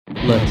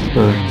Let's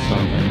burn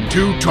something.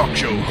 Two talk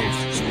show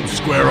hosts will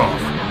square off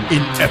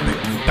in epic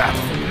battle.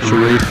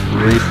 Sharif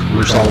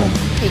Musalam.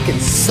 He can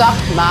suck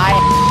my.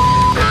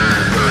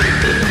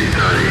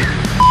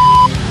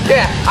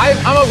 Yeah,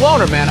 I'm a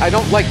loner, man. I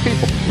don't like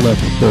people.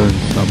 Let's burn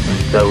something.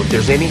 So if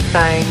there's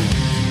anything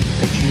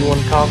that you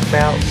want to talk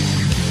about,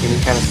 any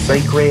kind of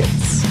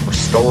secrets or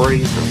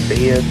stories or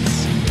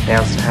bids,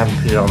 now's the time to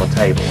put it on the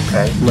table,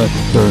 okay?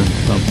 Let's burn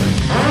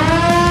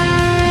something.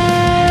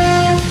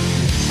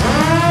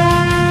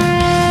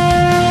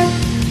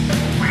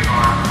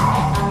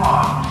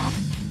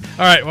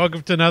 All right,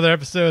 welcome to another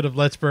episode of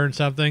Let's Burn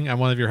Something. I'm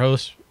one of your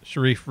hosts,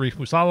 Sharif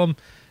Musalam,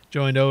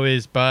 joined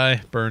always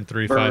by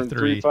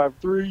Burn353.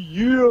 Burn353,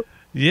 yeah.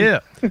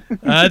 Yeah.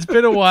 It's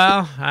been a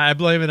while. I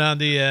blame it on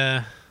the...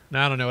 I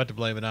don't know what to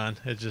blame it on.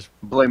 It's just...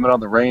 Blame it on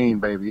the rain,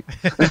 baby.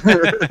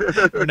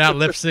 We're not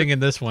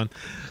lip-singing this one.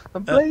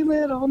 Blame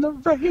it on the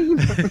rain.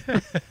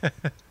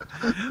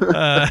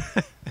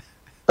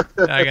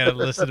 I got to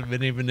listen to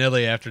Vinny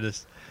Vanilli after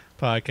this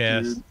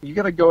podcast. Dude, you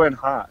got to go in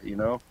hot, you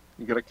know?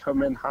 You got to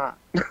come in hot.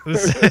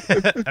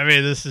 I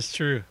mean, this is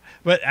true.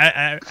 But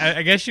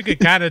I guess you could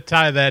kind of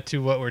tie that to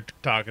what we're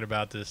talking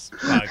about this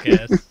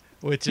podcast,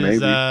 which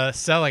is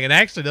selling. And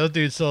actually, those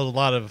dudes sold a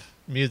lot of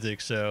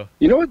music, so...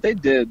 You know what they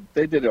did?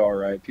 They did it all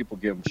right. People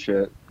give them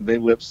shit. They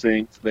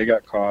lip-synced. They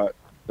got caught.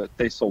 But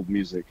they sold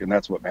music, and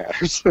that's what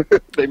matters.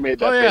 They made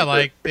that. Oh, yeah,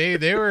 like,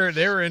 they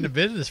were in the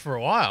business for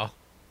a while.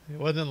 It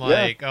wasn't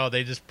like,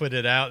 they just put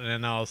it out, and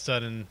then all of a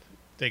sudden...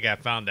 they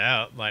got found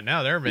out. Like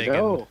now they're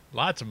making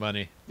lots of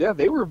money. Yeah,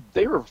 they were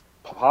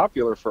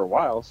popular for a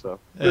while. So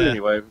but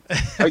anyway,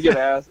 I get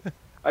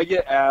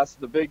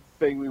asked. The big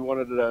thing we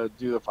wanted to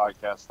do the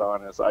podcast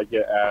on is I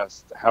get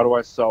asked, how do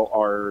I sell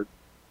art?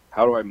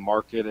 How do I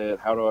market it?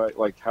 How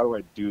do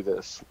I do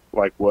this?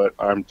 Like what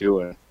I'm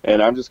doing.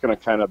 And I'm just going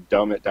to kind of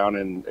dumb it down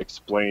and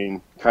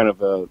explain kind of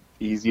the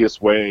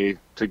easiest way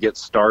to get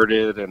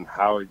started and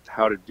how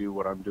to do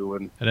what I'm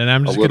doing. And then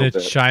I'm just going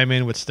to chime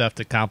in with stuff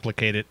to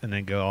complicate it and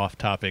then go off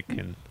topic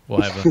and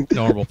we'll have a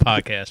normal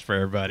podcast for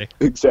everybody.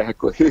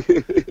 Exactly.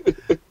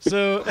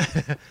 So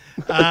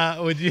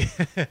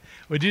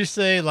would you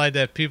say like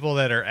that people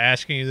that are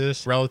asking you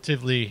this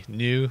relatively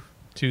new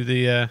to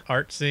the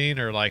art scene,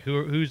 or like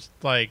who's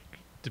like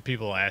the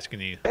people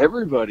asking you?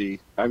 Everybody.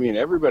 I mean,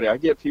 everybody. I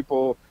get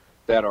people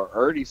that are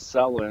already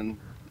selling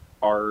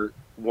art,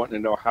 wanting to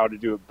know how to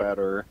do it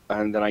better,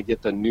 and then I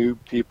get the new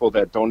people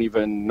that don't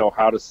even know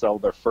how to sell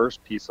their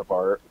first piece of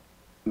art,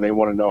 and they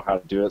want to know how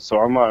to do it. So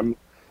I'm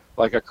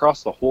like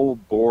across the whole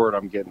board,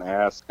 I'm getting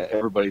asked.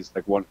 Everybody's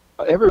like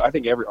I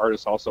think every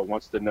artist also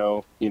wants to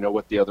know,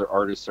 what the other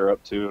artists are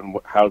up to and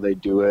how they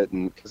do it,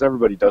 and because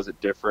everybody does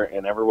it different,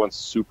 and everyone's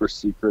super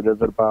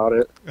secretive about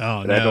it.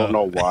 Oh, and no. I don't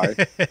know why.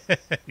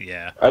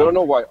 Yeah. I don't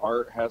know why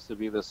art has to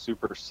be this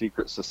super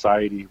secret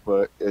society,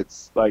 but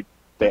it's like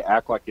they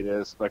act like it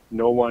is. Like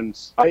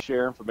I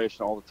share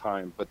information all the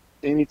time, but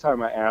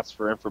anytime I ask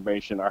for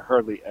information, I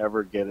hardly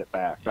ever get it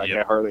back. Like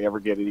I hardly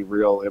ever get any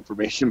real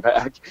information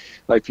back.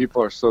 Like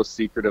people are so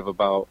secretive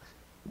about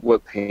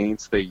what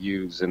paints they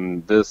use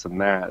and this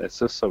and that. It's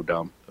just so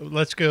dumb.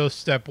 Let's go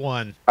step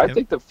one. I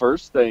think the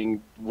first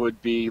thing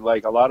would be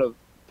like a lot of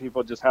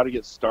people just how to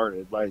get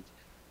started. Like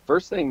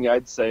first thing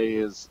I'd say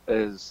is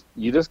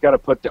you just got to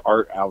put the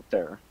art out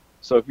there.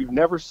 So if you've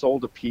never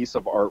sold a piece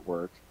of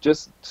artwork,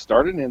 just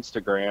start an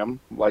Instagram,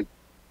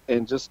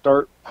 and just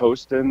start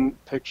posting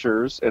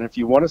pictures. And if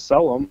you want to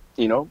sell them,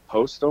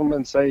 post them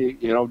and say,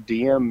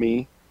 DM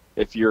me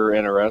if you're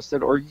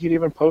interested, or you can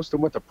even post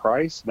them with a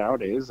price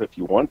nowadays if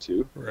you want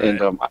to.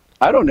 Right. And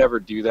I don't ever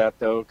do that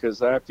though,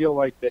 because I feel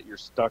like that you're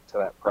stuck to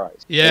that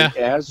price. Yeah. And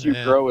as you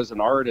grow as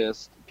an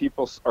artist,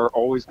 people are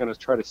always going to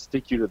try to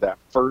stick you to that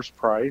first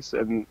price,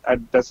 and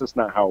that's just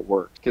not how it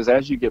works. Because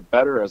as you get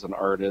better as an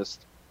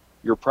artist,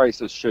 your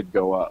prices should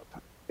go up,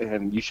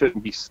 and you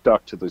shouldn't be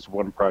stuck to those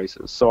one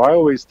prices. So I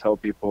always tell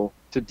people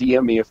to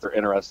DM me if they're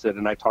interested,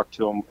 and I talk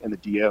to them in the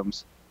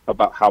DMs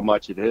about how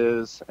much it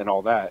is and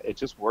all that. It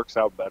just works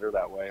out better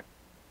that way,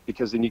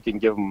 because then you can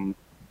give them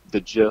the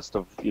gist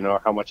of,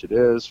 how much it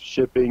is,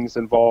 shipping's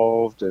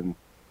involved, and,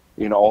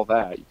 all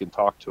that. You can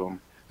talk to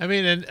them. I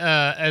mean,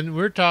 and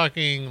we're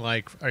talking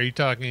like, are you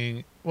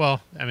talking,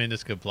 well, I mean,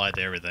 this could apply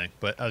to everything,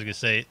 but I was going to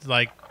say,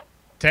 like,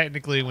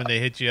 technically when they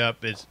hit you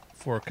up, it's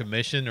for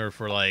commission or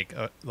for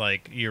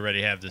like you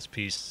already have this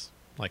piece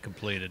like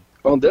completed?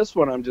 On this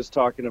one, I'm just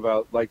talking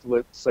about, like,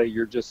 let's say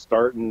you're just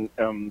starting,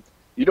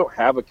 you don't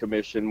have a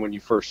commission when you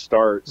first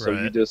start, so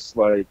Right. you just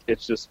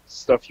it's just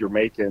stuff you're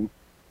making,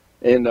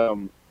 and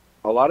a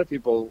lot of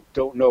people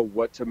don't know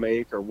what to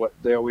make, or what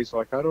they always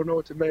like, I don't know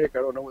what to make,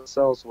 I don't know what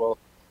sells. Well,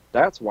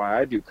 that's why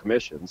I do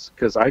commissions,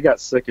 because I got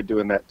sick of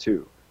doing that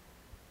too.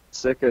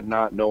 Sick of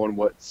not knowing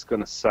what's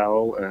going to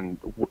sell and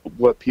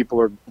what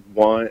people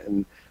want,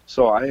 and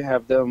so I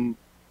have them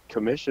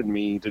commission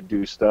me to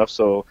do stuff.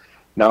 So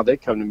now they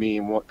come to me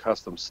and want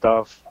custom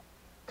stuff,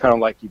 kind of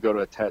like you go to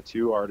a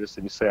tattoo artist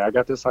and you say, I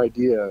got this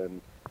idea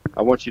and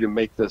I want you to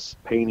make this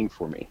painting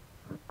for me.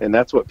 And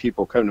that's what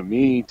people come to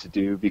me to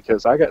do,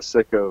 because I got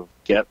sick of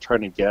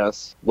trying to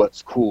guess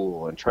what's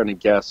cool and trying to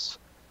guess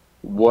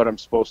what I'm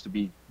supposed to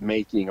be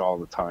making all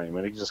the time.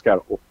 And it just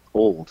got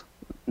old.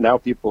 Now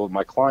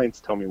my clients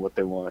tell me what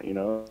they want, you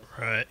know?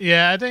 Right.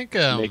 Yeah, I think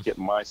Make it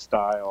my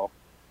style,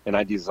 and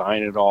I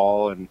design it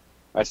all, and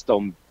it's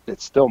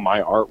still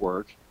my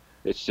artwork.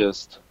 It's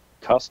just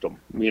custom,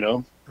 you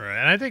know? Right.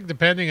 And I think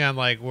depending on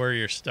like where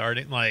you're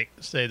starting, like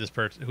say this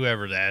person,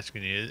 whoever's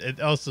asking you,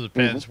 it also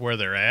depends where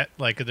they're at.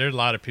 Like there's a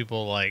lot of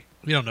people like,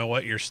 you don't know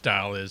what your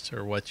style is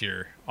or what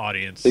your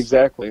audience.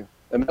 Exactly.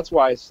 And that's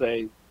why I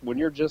say when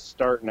you're just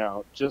starting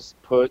out, just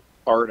put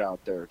art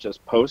out there.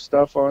 Just post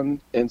stuff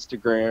on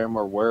Instagram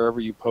or wherever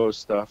you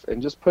post stuff,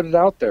 and just put it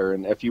out there.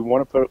 And if you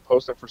want to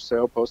post it for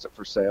sale, post it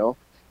for sale.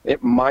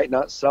 It might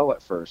not sell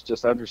at first.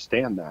 Just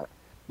understand that.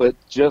 But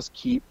just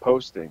keep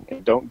posting,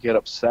 and don't get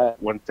upset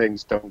when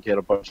things don't get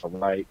a bunch of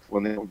likes,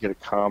 when they don't get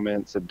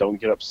comments, and don't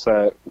get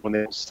upset when they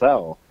don't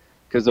sell.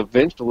 Because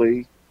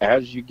eventually,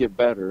 as you get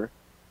better,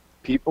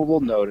 people will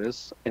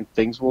notice and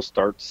things will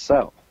start to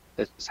sell.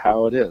 It's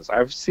how it is.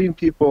 I've seen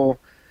people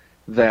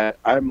that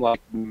I'm like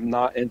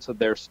not into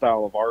their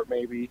style of art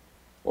maybe,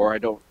 or I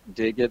don't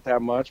dig it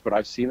that much, but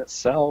I've seen it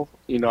sell.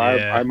 You know,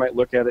 Yeah. I might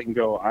look at it and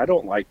go, I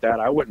don't like that.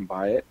 I wouldn't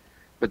buy it.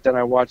 But then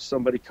I watch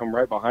somebody come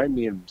right behind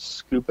me and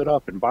scoop it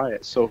up and buy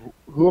it. So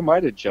who am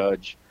I to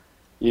judge,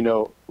 you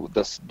know,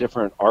 the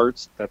different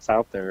arts that's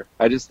out there?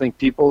 I just think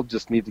people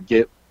just need to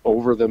get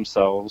over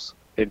themselves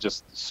and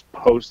just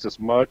post as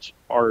much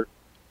art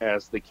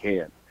as they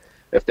can.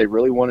 If they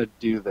really want to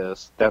do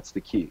this, that's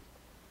the key.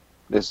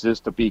 It's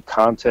just to be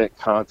content.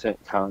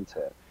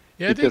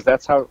 Yeah, Because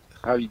that's how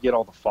you get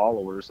all the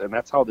followers, and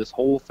that's how this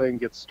whole thing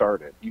gets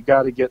started. You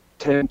got to get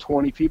 10,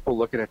 20 people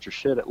looking at your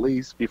shit at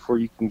least before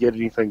you can get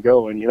anything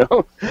going, you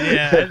know?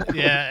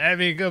 yeah. I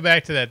mean, go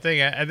back to that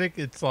thing. I think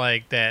it's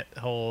like that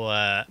whole,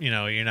 you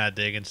know, you're not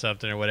digging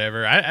something or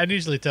whatever. I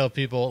usually tell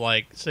people,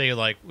 like, say,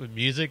 like, with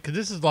music, because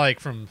this is,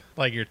 like, from,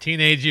 like, your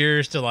teenage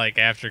years to, like,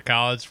 after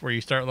college where you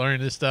start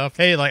learning this stuff.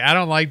 Hey, like, I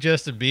don't like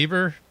Justin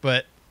Bieber,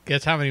 but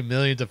guess how many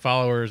millions of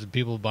followers and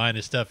people buying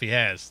his stuff he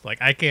has?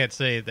 Like, I can't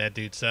say that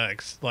dude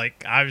sucks.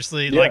 Like,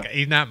 obviously, like,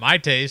 he's not my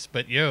taste,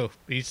 but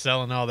he's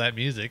selling all that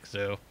music,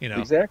 so, you know.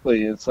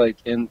 Exactly. It's like,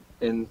 and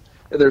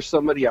there's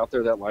somebody out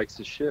there that likes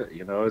his shit,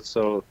 you know? It's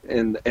so,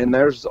 and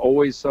there's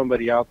always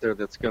somebody out there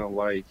that's going to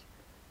like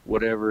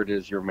whatever it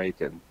is you're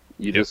making.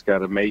 You just got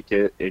to make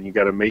it, and you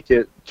got to make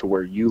it to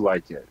where you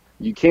like it.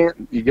 You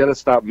got to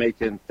stop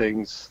making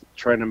things,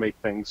 trying to make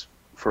things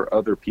for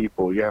other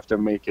people. You have to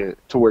make it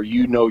to where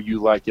you know you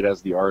like it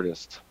as the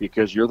artist,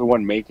 because you're the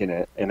one making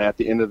it, and at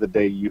the end of the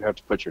day you have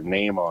to put your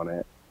name on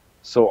it.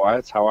 So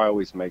that's how I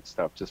always make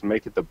stuff. Just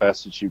make it the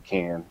best that you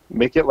can.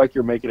 Make it like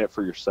you're making it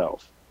for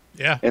yourself.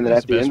 Yeah. And then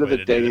that's at the end of way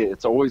the to do day it.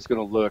 it's always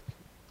going to look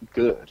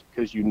good,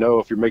 because you know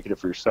if you're making it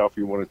for yourself,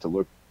 you want it to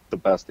look the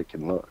best it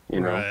can look, you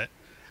know? Right.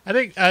 I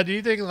think, do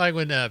you think, like,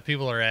 when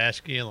people are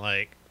asking,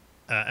 like,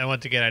 and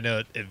once again, I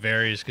know it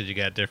varies because you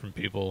got different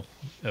people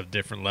of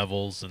different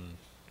levels and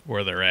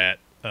where they're at.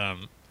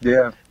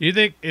 Yeah. Do you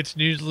think it's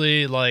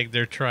usually like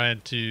they're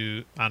trying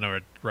to, I don't know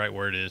what the right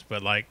word is,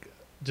 but like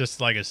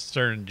just like a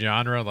certain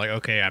genre, like,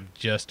 okay, I'm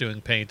just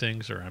doing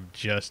paintings, or I'm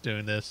just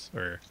doing this,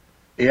 or?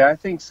 Yeah, I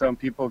think some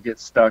people get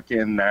stuck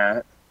in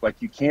that.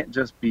 Like, you can't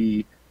just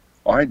be,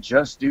 oh, I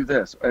just do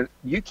this.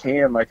 You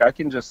can, like, I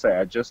can just say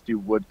I just do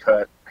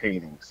woodcut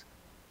paintings,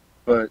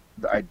 but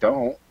I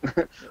don't.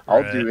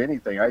 I'll do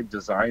anything. I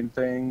design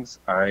things.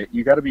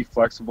 You got to be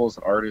flexible as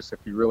an artist if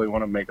you really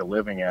want to make a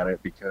living at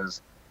it,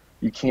 because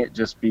you can't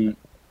just be,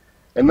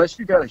 unless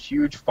you got a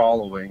huge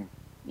following,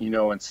 you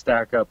know, and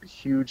stack up a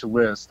huge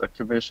list, a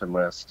commission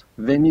list,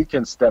 then you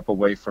can step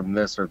away from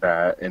this or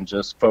that and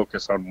just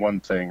focus on one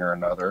thing or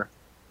another.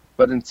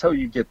 But until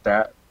you get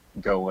that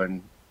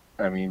going,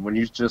 I mean, when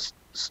you just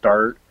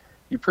start,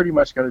 you pretty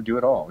much got to do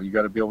it all. You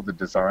got to be able to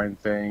design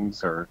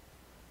things or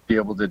be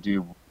able to do,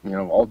 you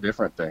know, all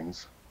different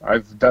things.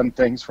 I've done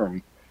things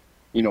from,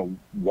 you know,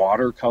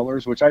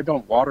 watercolors, which I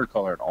don't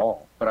watercolor at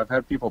all, but I've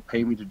had people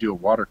pay me to do a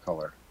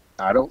watercolor.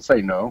 I don't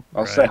say no.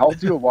 I'll say, I'll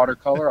do a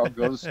watercolor. I'll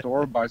go to the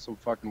store, buy some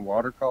fucking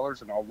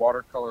watercolors, and I'll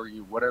watercolor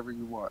you whatever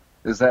you want.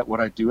 Is that what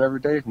I do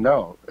every day?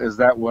 No. Is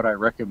that what I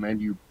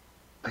recommend you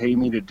pay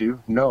me to do?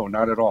 No,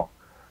 not at all.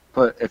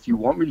 But if you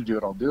want me to do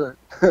it, I'll do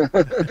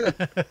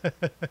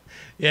it.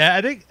 Yeah,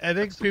 I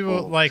think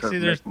people like, see,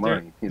 there's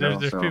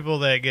people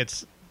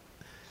that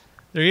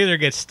they either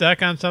get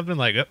stuck on something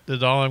like, oh, this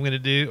is all I'm going to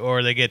do,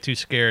 or they get too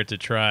scared to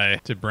try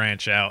to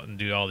branch out and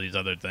do all these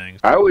other things.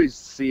 I always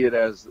see it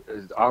as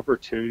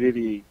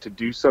opportunity to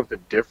do something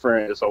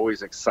different is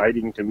always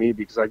exciting to me,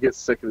 because I get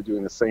sick of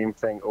doing the same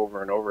thing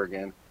over and over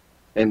again.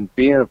 And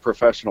being a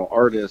professional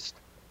artist,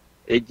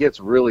 it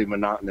gets really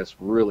monotonous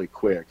really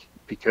quick,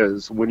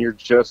 because when you're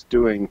just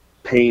doing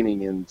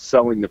painting and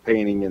selling the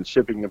painting and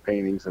shipping the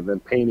paintings and then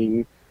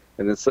painting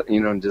and it's, you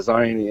know, and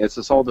designing, it's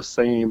just all the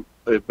same,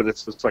 but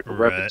it's just like a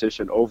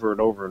repetition over and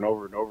over and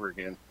over and over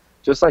again.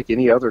 Just like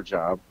any other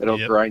job,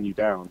 it'll grind you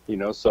down, you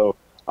know? So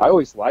I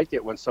always like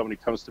it when somebody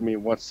comes to me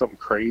and wants something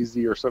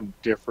crazy or something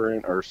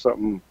different or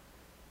something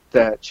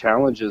that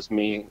challenges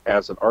me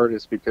as an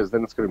artist, because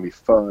then it's going to be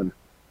fun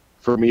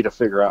for me to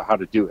figure out how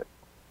to do it.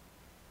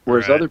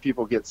 Whereas Right. other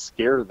people get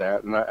scared of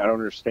that, and I don't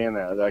understand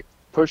that. Like,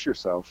 push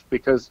yourself,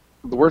 because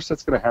the worst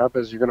that's going to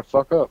happen is you're going to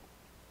fuck up.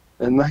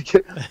 And like,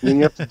 then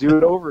you have to do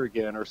it over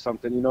again or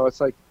something. You know, it's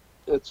like,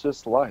 it's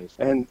just life.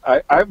 And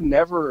I've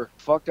never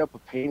fucked up a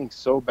painting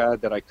so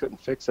bad that I couldn't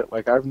fix it.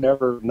 Like, I've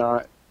never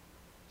not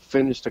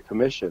finished a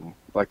commission.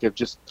 Like,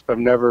 I've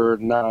never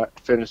not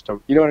finished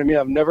you know what I mean?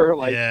 I've never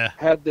like Yeah.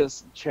 had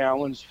this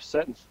challenge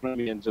set in front of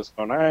me and just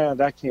gone,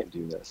 I can't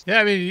do this.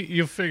 Yeah, I mean,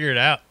 you'll figure it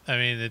out. I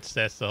mean, that's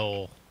the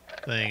whole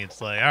thing.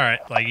 It's like, all right,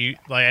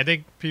 I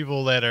think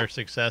people that are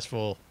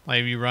successful,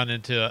 like if you run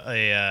into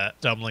a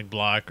stumbling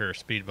block or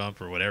speed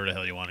bump or whatever the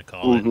hell you want to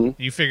call it, Mhm.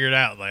 you figure it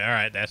out. Like, all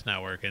right, that's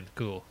not working.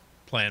 Cool.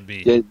 Plan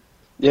B.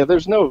 Yeah,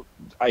 there's no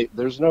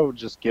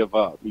just give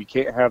up. You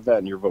can't have that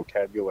in your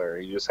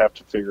vocabulary. You just have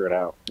to figure it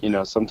out. You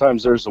know,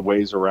 sometimes there's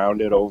ways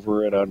around it,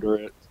 over it, under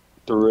it,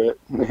 through it,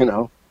 you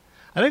know.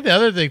 I think the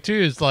other thing too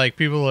is like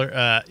people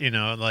are,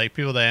 like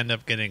people that end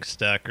up getting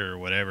stuck or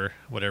whatever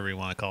you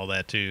want to call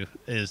that too,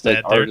 is Like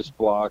that they're, artist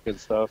block and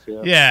stuff,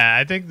 yeah. yeah,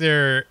 I think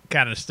they're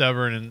kind of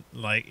stubborn and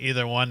like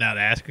either one, not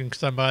asking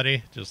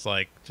somebody just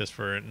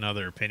for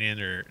another opinion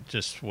or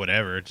just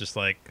whatever, just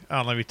like,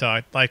 oh, let me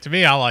talk. Like to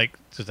me, I like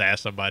just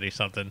ask somebody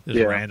something just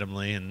Yeah.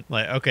 randomly and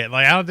like, okay,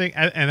 like I don't think,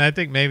 and I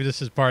think maybe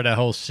this is part of that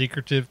whole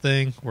secretive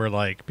thing where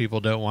like people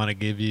don't want to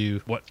give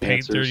you what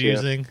paint they're Answers, yeah.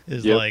 using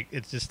is Yep. like,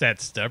 it's just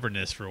that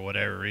stubbornness for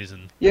whatever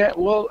reason. Yeah,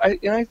 well,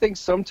 I think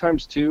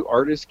sometimes too,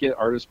 artists get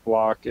artist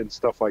block and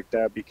stuff like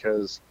that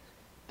because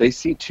they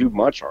see too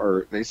much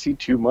art. They see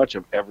too much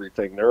of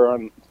everything. They're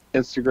on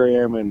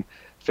Instagram and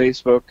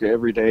Facebook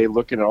every day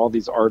looking at all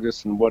these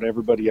artists and what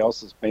everybody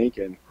else is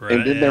making. Right,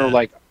 And then yeah. they're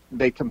like,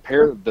 they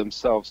compare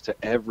themselves to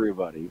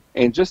everybody.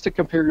 And just to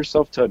compare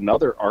yourself to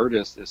another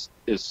artist is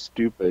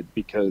stupid,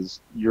 because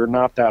you're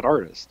not that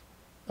artist.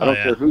 I don't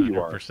care who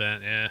you are.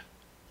 100%, yeah.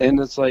 And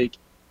it's like,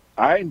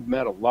 I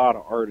met a lot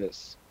of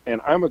artists,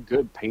 and I'm a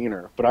good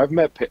painter, but I've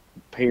met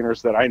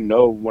painters that I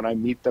know when I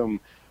meet them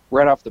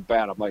right off the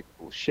bat, I'm like,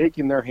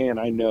 shaking their hand,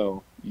 I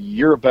know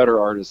you're a better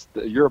artist,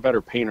 you're a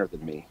better painter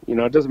than me. You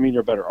know, it doesn't mean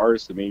you're a better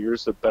artist than me, you're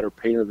just a better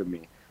painter than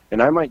me.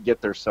 And I might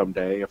get there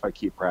someday if I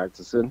keep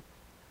practicing,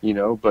 you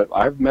know, but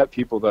I've met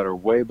people that are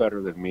way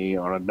better than me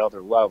on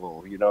another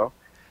level, you know.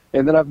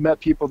 And then I've met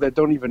people that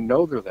don't even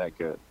know they're that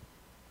good.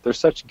 They're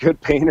such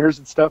good painters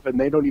and stuff, and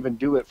they don't even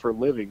do it for a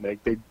living.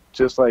 They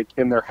just like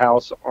in their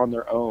house on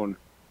their own.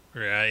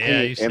 Right,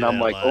 yeah. You see And I'm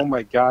that a like, lot. oh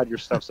my God, your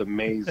stuff's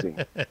amazing.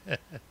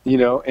 You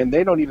know, and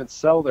they don't even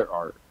sell their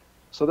art.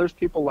 So there's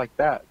people like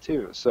that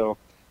too. So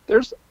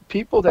there's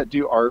people that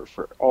do art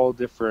for all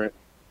different,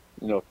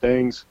 you know,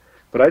 things.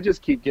 But I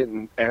just keep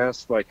getting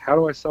asked, like, how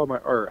do I sell my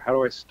art? How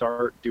do I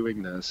start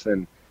doing this?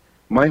 And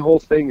my whole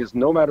thing is,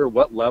 no matter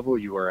what level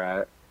you are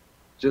at,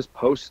 just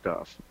post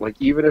stuff. Like,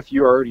 even if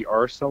you already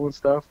are selling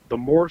stuff, the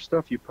more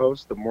stuff you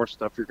post, the more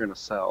stuff you're going to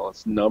sell.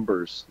 It's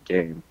numbers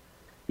game,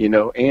 you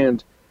know.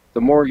 And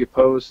the more you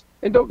post,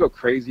 and don't go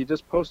crazy,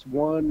 just post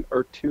 1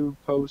 or 2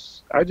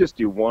 posts. I just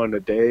do 1 a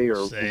day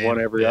or Same, 1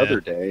 every yeah. other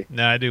day.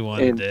 No, I do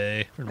one And a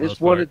day for the Just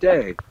most 1 part. a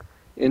day,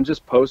 and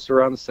just post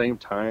around the same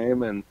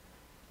time and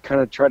kind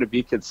of try to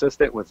be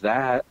consistent with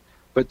that.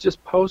 But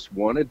just post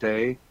 1 a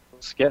day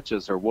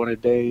sketches or 1 a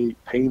day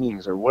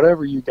paintings or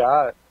whatever you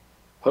got.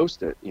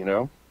 Post it, you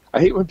know. I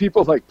hate when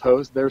people like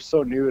post, they're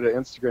so new to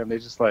Instagram,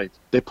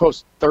 they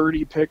post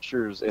 30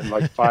 pictures in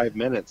like 5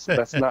 minutes.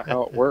 That's not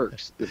how it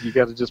works. You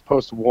got to just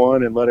post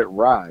 1 and let it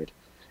ride,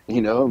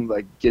 you know, and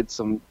like get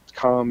some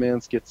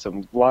comments, get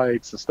some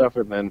likes and stuff,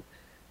 and then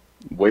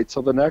wait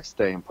till the next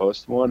day and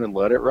post 1 and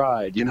let it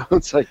ride. You know,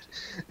 it's like,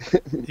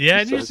 Yeah,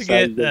 I so used to it's how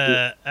you get,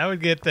 gotta I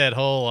would get that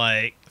whole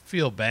like,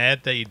 feel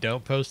bad that you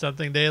don't post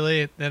something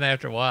daily. Then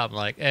after a while, I'm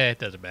like, it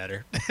doesn't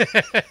matter.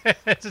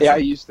 It's just yeah, I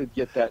like- used to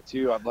get that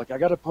too. I'm like, I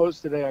got to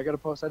post today. I didn't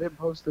post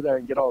today,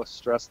 and get all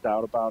stressed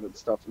out about it and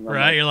stuff. And I'm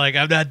right? like, you're like,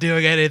 I'm not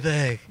doing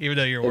anything, even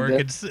though you're And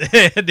working,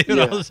 doing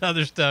yeah. all this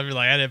other stuff. You're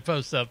like, I didn't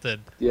post something.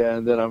 yeah,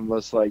 and then I'm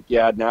just like,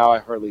 yeah, now I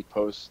hardly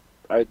post.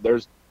 I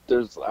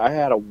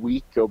had a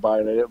week go by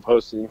and I didn't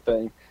post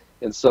anything,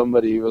 and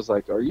somebody was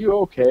like, "Are you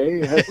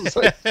okay?" And I was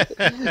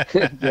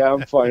like, "Yeah,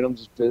 I'm fine. I'm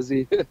just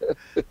busy."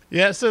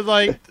 Yeah, so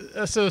like,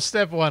 so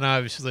step 1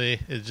 obviously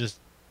is just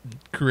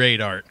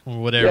create art, or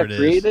whatever Yeah, it is,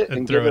 create it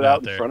and throw get it out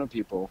in there. front of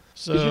people,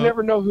 So because you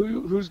never know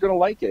who's gonna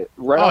like it.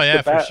 Right Oh off yeah,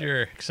 the for bat.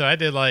 sure. So I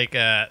did like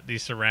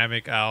these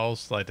ceramic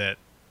owls, like that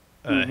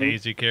Mhm.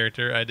 hazy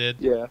character I did.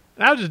 Yeah,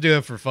 And I was just doing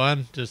it for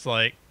fun, just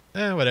like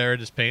whatever,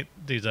 just paint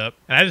these up.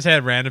 And I just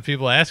had random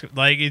people ask,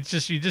 like, it's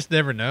just, you just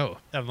never know.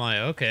 I'm like,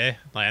 okay,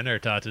 like I never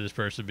talked to this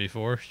person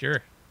before.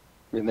 Sure.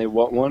 and they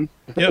want one.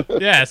 Yep.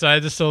 Yeah. So I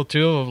just sold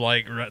 2 of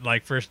them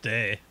like first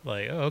day.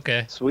 Like, oh,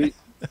 okay. Sweet.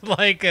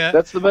 Like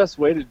That's the best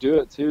way to do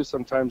it too.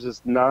 Sometimes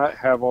is not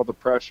have all the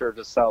pressure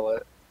to sell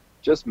it.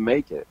 Just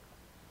make it,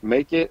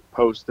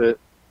 post it,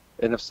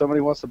 and if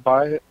somebody wants to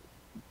buy it,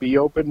 be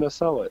open to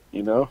sell it,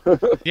 you know?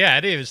 Yeah,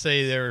 I didn't even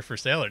say they were for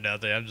sale or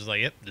nothing. I'm just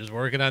like, yep, just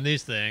working on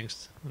these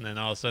things. And then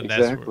all of a sudden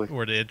Exactly. that's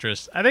where the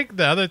interest. I think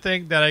the other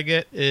thing that I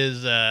get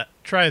is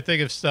try to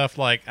think of stuff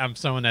like I'm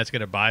someone that's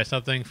going to buy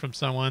something from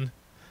someone.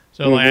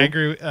 So like, I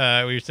agree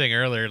what you were saying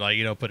earlier, like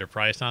you don't put a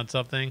price on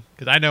something.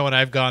 Because I know when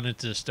I've gone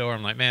into the store,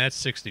 I'm like, man,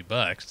 that's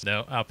 $60.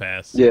 No, I'll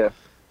pass. Yeah.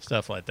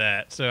 Stuff like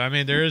that. So, I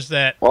mean, there is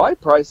that. Well, I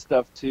price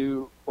stuff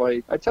too.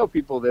 Like, I tell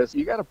people this,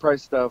 you got to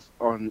price stuff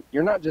on,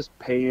 you're not just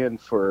paying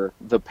for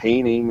the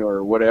painting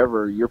or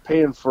whatever, you're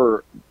paying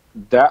for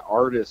that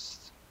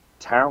artist's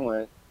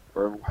talent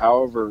or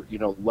however, you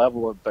know,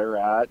 level that they're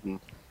at, and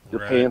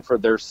you're paying for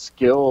their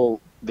skill,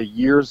 the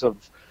years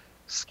of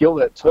skill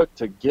that took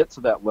to get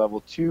to that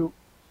level to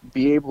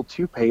be able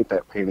to paint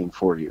that painting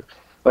for you.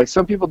 Like,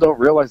 some people don't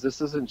realize this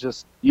isn't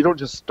just, you don't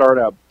just start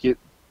out get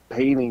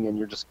painting and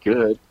you're just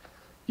good.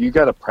 You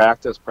got to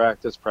practice,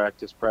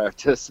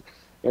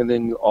 and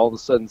then all of a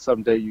sudden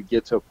someday you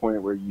get to a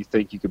point where you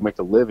think you could make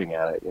a living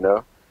at it, you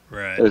know?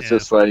 Right. It's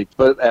just like,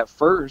 but at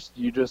first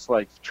you just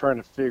like trying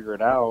to figure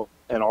it out,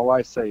 and all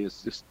I say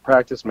is just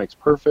practice makes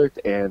perfect,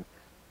 and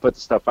put the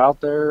stuff out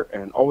there,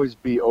 and always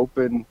be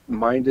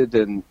open-minded,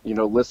 and, you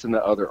know, listen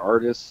to other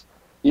artists,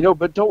 you know,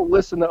 but don't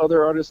listen to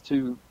other artists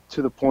to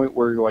the point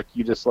where you're like,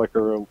 you just like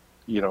are,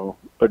 you know,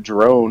 a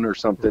drone or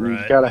something.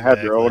 Right, you got to have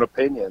exactly. your own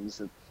opinions,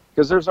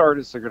 because there's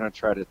artists that are going to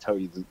try to tell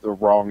you the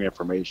wrong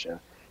information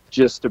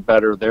just to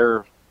better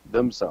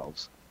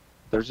themselves.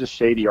 There's just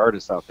shady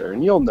artists out there,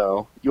 and you'll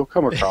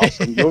come across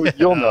them.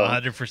 You'll know.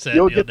 100%.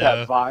 You'll get know.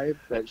 that vibe,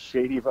 that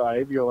shady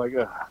vibe. You're like,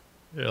 ugh.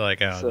 You're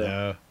like, oh, So,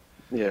 no.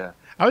 Yeah.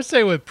 I would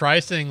say with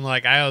pricing,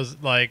 like I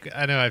was like,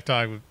 I know I've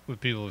talked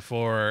with people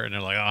before, and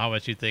they're like, oh, how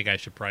much you think I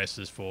should price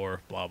this for?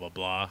 Blah, blah,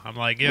 blah. I'm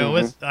like,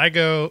 what's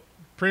the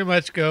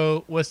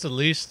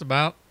least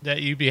amount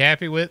that you'd be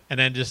happy with? And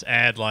then just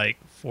add like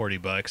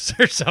 $40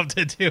 or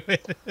something to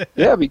it.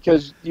 Yeah,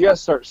 because you got to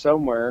start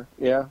somewhere.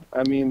 Yeah.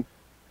 I mean,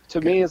 to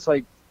me, it's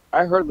like,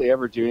 I hardly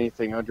ever do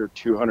anything under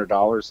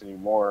 $200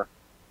 anymore,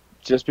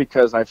 just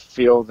because I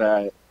feel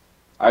that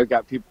I've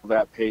got people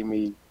that pay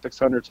me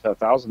 $600 to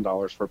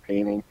 $1,000 for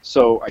painting,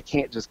 so I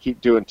can't just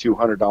keep doing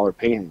 $200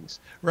 paintings.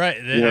 Right.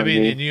 You know I what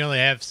mean, and you only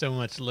have so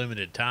much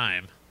limited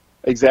time.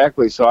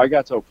 Exactly. So I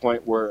got to a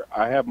point where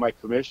I have my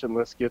commission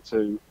list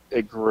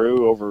it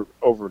grew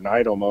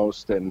overnight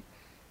almost, and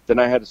then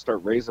I had to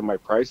start raising my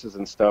prices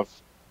and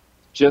stuff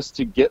just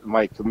to get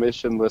my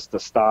commission list to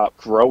stop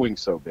growing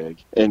so big.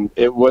 And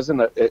it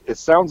wasn't it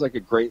sounds like a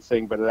great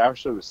thing, but it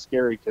actually was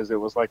scary, because it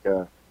was like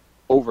a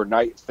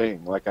overnight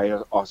thing. Like I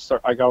got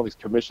all these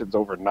commissions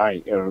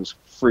overnight, and it was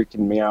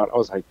freaking me out. I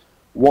was like,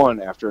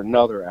 one after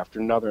another,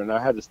 and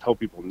I had to tell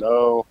people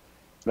no.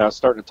 And I was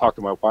starting to talk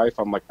to my wife.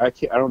 I'm like, I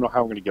don't know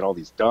how I'm going to get all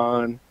these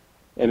done.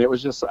 And it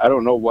was just, I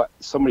don't know what,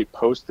 somebody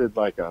posted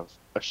like a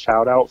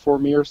shout out for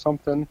me or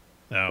something.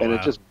 And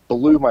it just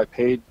blew my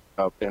page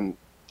up, and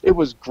it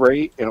was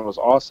great and it was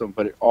awesome,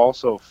 but it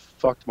also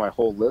fucked my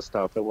whole list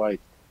up. And like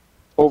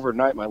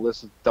overnight, my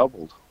list has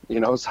doubled.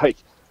 You know, it's like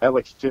I had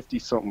like 50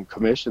 something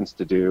commissions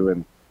to do,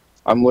 and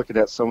I'm looking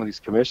at some of these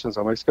commissions.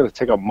 I'm like, it's going to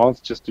take a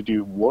month just to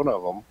do one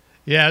of them.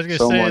 Yeah, I was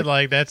gonna say,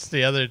 like that's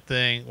the other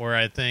thing where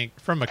I think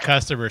from a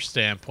customer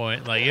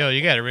standpoint, like,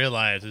 you got to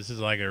realize this is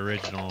like an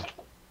original,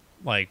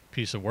 like,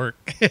 piece of work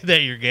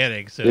that you're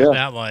getting. So it's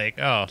not like,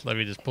 oh, let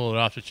me just pull it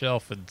off the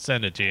shelf and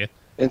send it to you.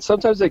 And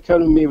sometimes they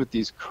come to me with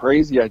these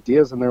crazy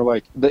ideas, and they're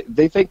like,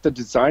 they think the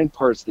design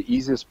part's the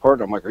easiest part.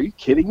 I'm like, are you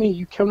kidding me?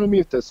 You come to me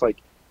with this, like,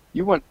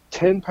 you want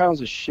 10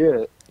 pounds of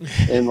shit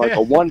in like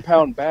a 1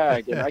 pound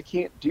bag, and I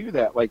can't do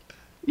that. Like,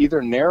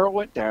 either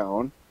narrow it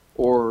down,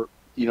 or,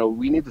 you know,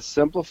 we need to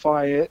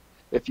simplify it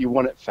if you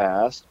want it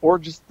fast, or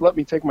just let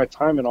me take my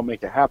time and I'll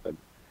make it happen.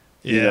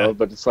 Yeah. You know,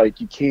 but it's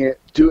like, you can't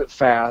do it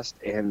fast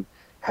and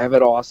have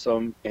it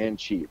awesome and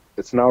cheap.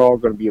 It's not all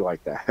going to be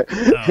like that.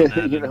 No,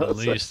 not you in know, the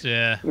least,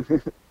 yeah.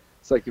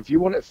 It's like, if you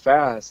want it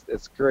fast,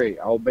 it's great.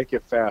 I'll make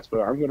it fast,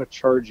 but I'm going to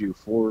charge you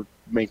for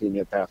making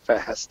it that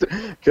fast,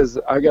 because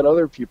I got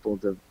other people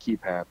to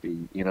keep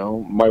happy, you know,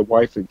 my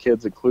wife and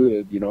kids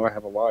included. You know, I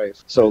have a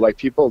life. So like,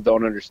 people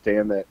don't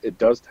understand that it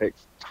does take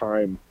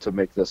time to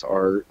make this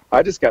art.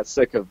 I just got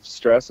sick of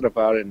stressing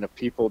about it, and if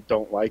people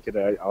don't like it,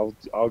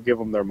 I'll give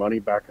them their money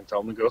back and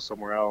tell them to go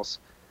somewhere else.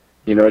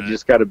 You know, you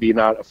just got to be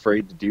not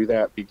afraid to do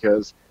that,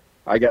 because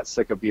I got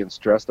sick of being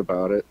stressed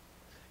about it.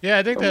 Yeah,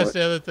 I think that's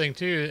the other thing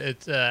too.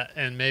 It's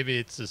and maybe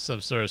it's just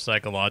some sort of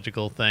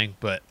psychological thing,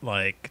 but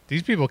like,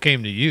 these people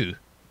came to you,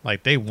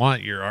 like, they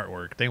want your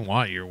artwork, they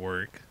want your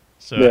work.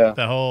 So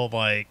the whole,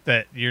 like,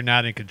 that you're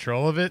not in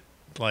control of it,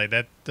 like,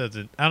 that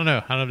doesn't. I don't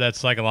know if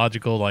that's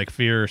psychological, like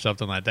fear or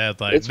something like that.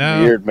 It's like, it's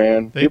no, weird,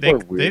 man. People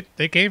are weird.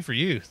 They came for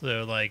you,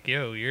 so like,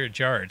 you're in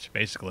charge,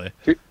 basically.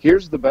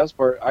 Here's the best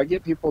part. I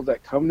get people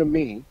that come to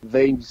me,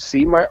 they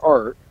see my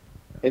art,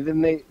 and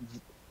then they,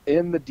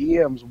 in the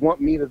DMs,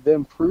 want me to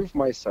then prove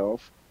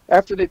myself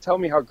after they tell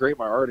me how great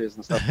my art is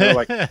and stuff. They're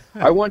like,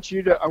 I want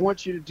you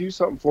to do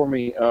something for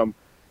me.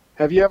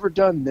 Have you ever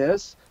done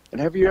this? And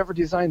have you ever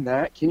designed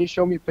that? Can you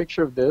show me a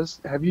picture of this?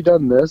 Have you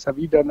done this? Have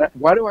you done that?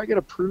 Why do I get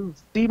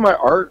approved? See my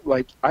art?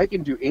 Like, I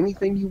can do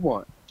anything you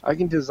want. I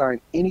can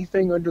design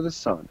anything under the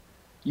sun.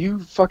 You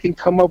fucking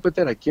come up with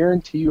it. I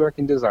guarantee you I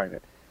can design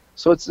it.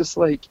 So it's just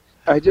like,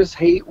 I just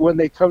hate when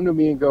they come to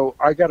me and go,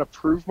 I got to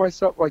prove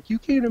myself. Like, you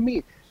came to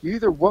me. You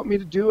either want me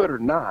to do it or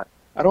not.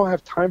 I don't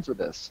have time for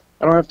this.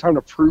 I don't have time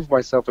to prove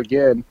myself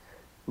again.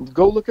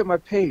 Go look at my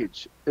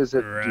page. Is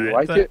it? Right. Do you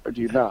like it or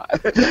do you not?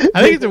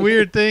 I think the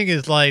weird thing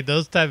is like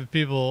those type of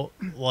people,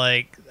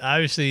 like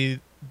obviously,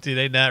 do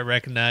they not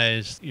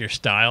recognize your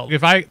style?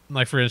 If I,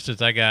 like for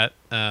instance, I got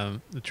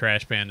the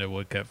Trash Panda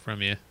woodcut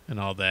from you and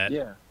all that.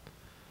 Yeah.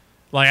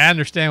 Like I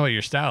understand what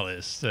your style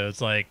is, so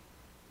it's like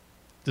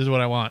this is what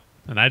I want,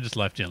 and I just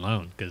left you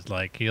alone because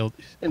like he'll.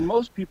 And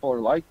most people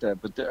are like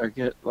that, but I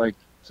get like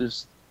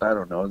just I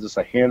don't know, just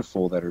a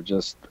handful that are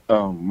just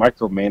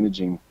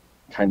micromanaging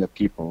kind of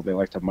people. They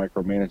like to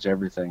micromanage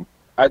everything.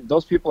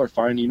 Those people are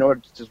fine. You know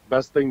what's the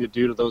best thing to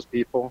do to those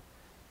people?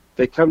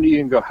 They come to you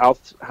and go,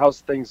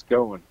 how's things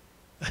going?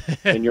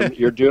 And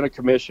you're doing a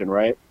commission,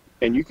 right?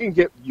 And you're going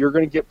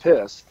to get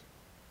pissed.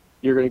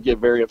 You're going to get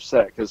very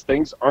upset because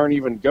things aren't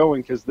even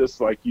going because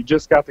you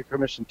just got the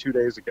commission 2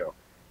 days ago.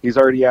 He's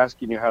already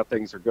asking you how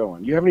things are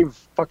going. You haven't even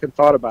fucking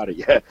thought about it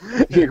yet.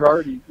 You're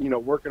already,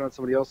 working on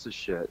somebody else's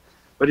shit.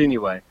 But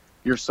anyway,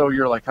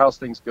 you're like, how's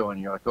things going?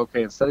 You're like,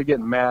 okay, instead of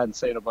getting mad and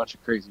saying a bunch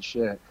of crazy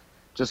shit,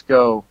 just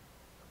go,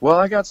 well,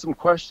 I got some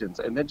questions.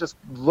 And then just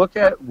look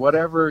at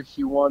whatever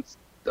he wants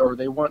or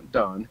they want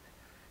done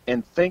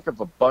and think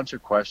of a bunch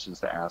of questions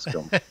to ask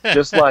them.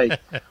 Just like,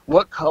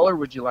 what color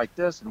would you like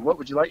this? And what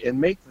would you like? And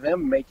make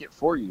them make it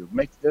for you.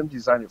 Make them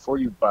design it for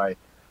you by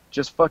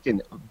just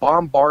fucking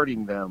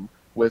bombarding them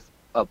with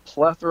a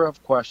plethora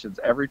of questions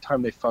every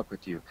time they fuck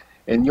with you.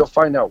 And you'll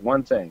find out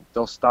one thing.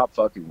 They'll stop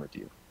fucking with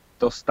you.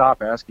 They'll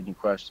stop asking you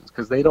questions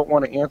because they don't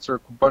want to answer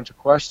a bunch of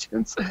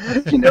questions,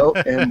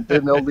 and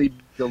then they'll leave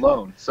you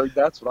alone. So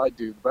that's what I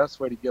do. The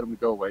best way to get them to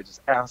go away, just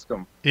ask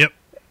them. Yep.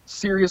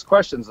 Serious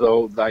questions,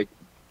 though, like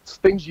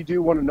things you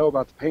do want to know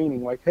about the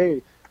painting. Like,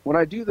 hey, when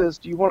I do this,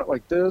 do you want it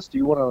like this? Do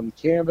you want it on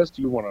canvas?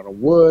 Do you want it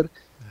on wood?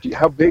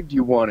 How big do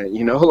you want it?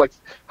 Like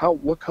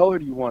what color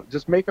do you want?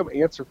 Just make them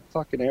answer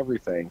fucking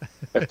everything.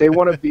 If they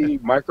want to be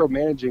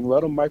micromanaging,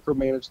 let them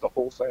micromanage the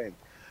whole thing.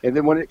 And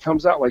then when it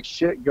comes out like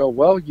shit, go,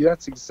 well,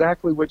 that's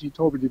exactly what you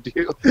told me to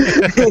do.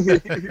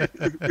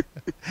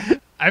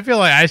 I feel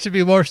like I should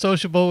be more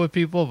sociable with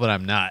people, but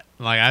I'm not.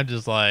 Like, I'm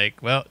just like,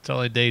 well, it's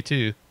only day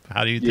 2.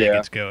 How do you think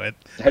it's going?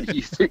 How do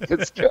you think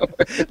it's going?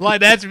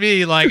 Like, that's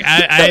me. Like,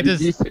 I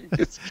just... you think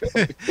it's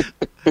going?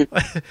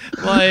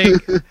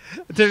 Like,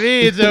 to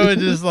me, it's always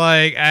just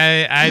like,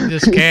 I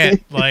just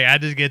can't. Like, I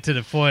just get to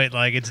the point.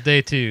 Like, it's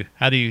day 2.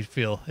 How do you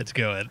feel it's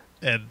going?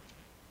 And...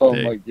 Oh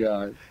my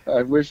God!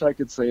 I wish I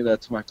could say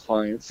that to my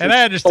clients. And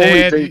I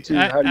understand. Only day 2.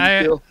 How do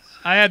you feel?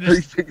 I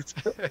understand.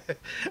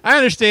 I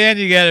understand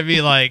you got to be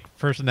like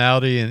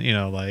personality and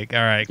like, all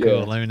right, cool.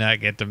 Yeah. Let me not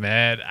get too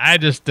mad. I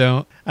just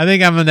don't. I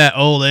think I'm in that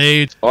old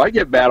age. Oh, I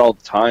get mad all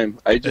the time.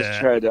 I just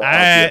try to be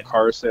a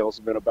car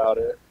salesman about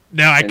it.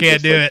 No, I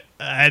can't do it.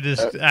 I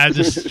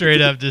just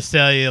straight up just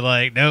tell you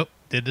like, nope.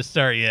 Didn't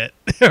start yet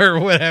or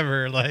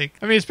whatever. Like,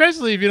 I mean,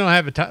 especially if you don't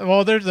have a time.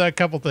 Well, there's a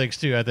couple things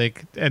too, I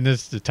think, and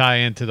this to tie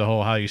into the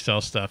whole how you sell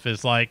stuff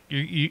is like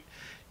you're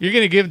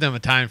going to give them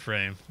a time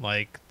frame.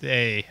 Like,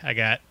 hey,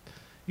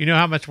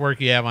 how much work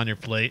you have on your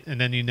plate,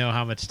 and then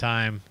how much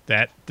time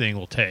that thing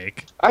will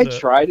take. I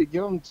try to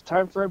give them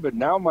time frame, but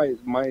now my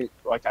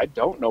like I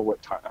don't know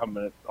what time I'm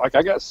gonna. Like,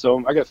 I got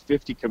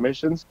 50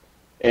 commissions,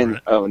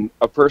 and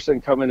a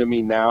person coming to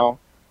me now,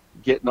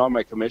 getting on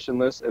my commission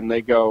list, and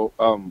they go,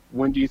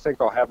 when do you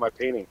think I'll have my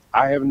painting?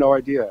 I have no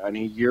idea. In a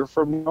year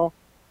from now,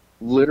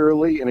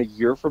 literally in a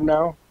year from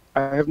now,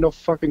 I have no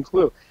fucking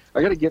clue.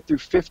 I got to get through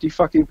 50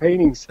 fucking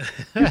paintings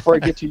before I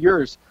get to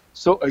yours.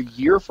 So a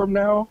year from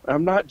now,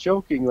 I'm not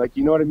joking. Like,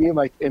 you know what I mean?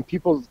 Like, and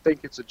people think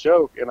it's a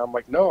joke, and I'm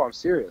like, no, I'm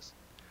serious.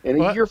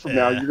 In a year from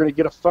now, you're going to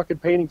get a fucking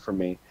painting from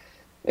me.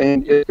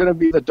 And it's going to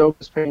be the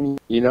dopest painting,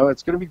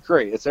 it's going to be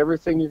great. It's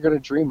everything you're going to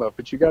dream of,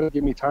 but you got to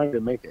give me time to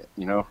make it,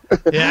 Yeah,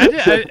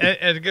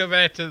 I to go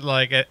back to,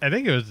 like, I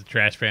think it was the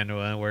Trash Panda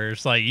one, where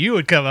it's like, you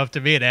would come up to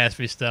me and ask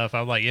me stuff.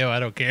 I'm like, yo, I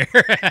don't care.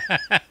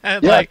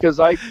 Yeah, because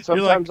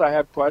sometimes I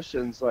have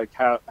questions, like,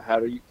 how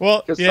do you...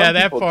 Well, yeah,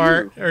 that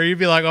part, or you'd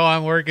be like, oh,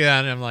 I'm working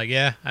on it. I'm like,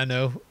 yeah, I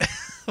know.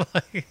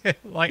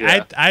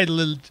 I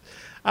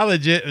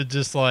legit was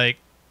just like,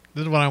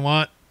 this is what I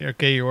want.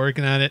 Okay, you're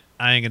working on it.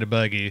 I ain't going to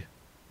bug you.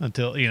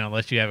 Until,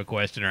 unless you have a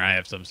question or I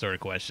have some sort of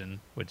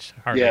question, which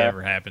hardly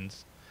ever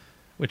happens.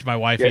 Which my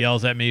wife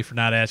yells at me for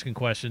not asking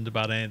questions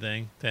about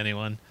anything to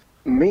anyone.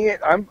 Me,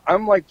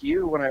 I'm like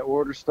you when I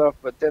order stuff,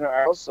 but then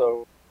I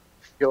also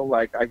feel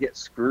like I get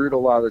screwed a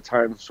lot of the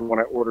times when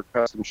I order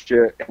custom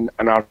shit and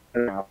I'm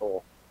an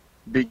asshole.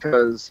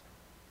 Because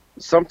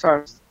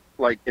sometimes,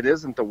 like, it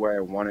isn't the way I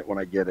want it when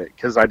I get it.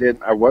 Because I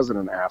wasn't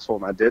an asshole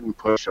and I didn't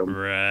push them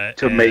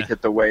to make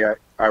it the way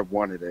I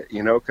wanted it,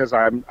 because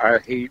I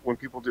hate when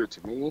people do it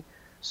to me,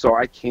 so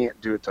I can't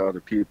do it to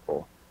other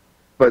people.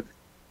 But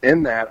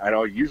in that,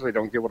 usually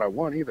don't get what I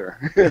want either.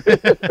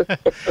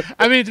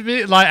 I mean, to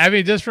me, like, I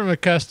mean, just from a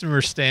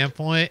customer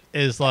standpoint,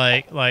 is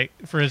like,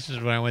 for instance,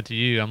 when I went to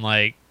you, I'm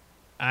like,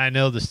 I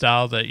know the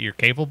style that you're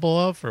capable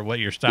of, or what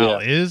your style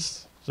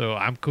is, so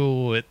I'm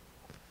cool with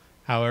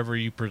however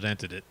you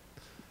presented it.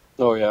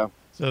 Oh yeah.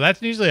 So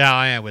that's usually how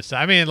I am with.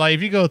 I mean, like,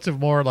 if you go to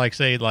more like,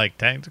 say, like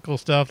technical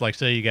stuff, like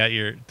say you got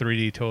your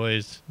 3D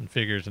toys and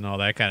figures and all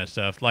that kind of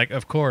stuff. Like,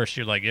 of course,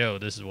 you're like, yo,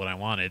 this is what I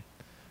wanted.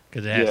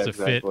 Because it has to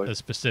fit a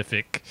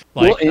specific,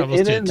 like,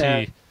 almost to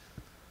a T.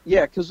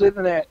 Yeah, because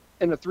in a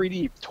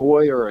 3D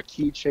toy or a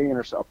keychain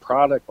or a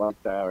product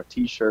like that or a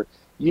T-shirt,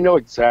 you know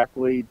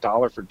exactly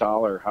dollar for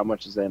dollar how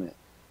much is in it.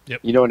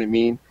 Yep. You know what I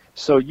mean?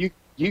 So you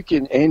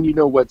can, and you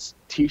know what's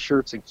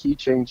T-shirts and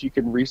keychains, you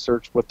can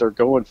research what they're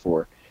going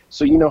for.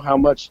 So you know how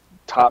much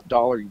top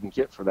dollar you can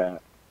get for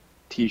that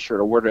T-shirt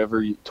or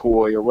whatever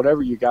toy or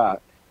whatever you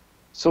got.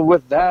 So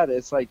with that,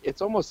 it's like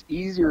it's almost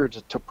easier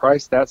to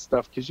price that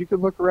stuff because you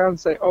can look around and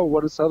say, oh,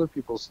 what is other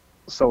people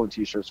selling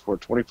T-shirts for?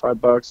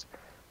 $25,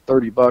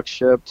 $30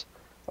 shipped.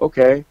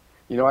 Okay,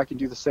 you know, I can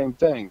do the same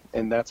thing,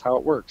 and that's how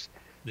it works.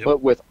 Yep.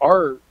 But with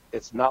art,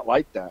 it's not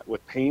like that.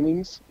 With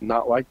paintings,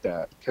 not like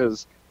that,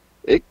 because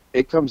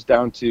it comes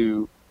down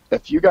to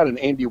if you got an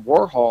Andy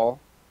Warhol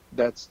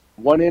that's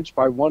 1 inch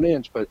by 1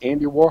 inch, but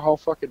Andy Warhol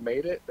fucking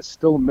made it, it's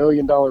still $1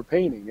 million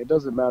painting. It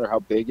doesn't matter how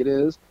big it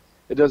is.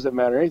 It doesn't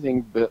matter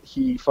anything, but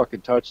he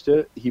fucking touched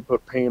it. He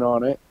put paint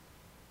on it.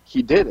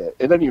 He did it.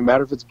 It doesn't even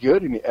matter if it's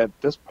good. And at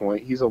this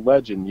point, he's a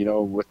legend. You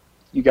know,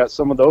 you got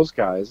some of those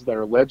guys that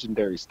are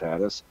legendary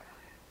status.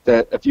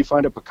 That if you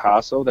find a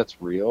Picasso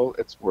that's real,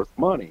 it's worth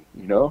money.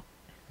 You know.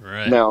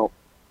 Right. Now,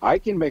 I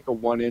can make a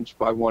 1 inch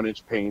by 1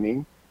 inch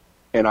painting,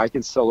 and I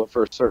can sell it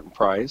for a certain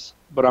price,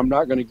 but I'm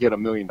not going to get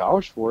 $1 million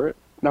for it.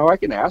 Now, I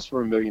can ask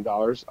for $1 million.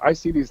 I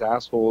see these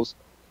assholes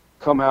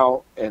come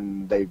out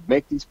and they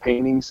make these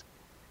paintings.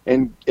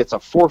 And it's a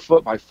 4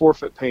 foot by 4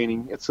 foot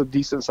painting. It's a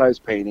decent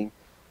sized painting.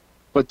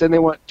 But then they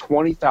want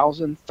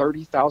 $20,000,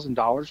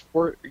 $30,000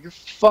 for it. You're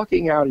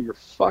fucking out of your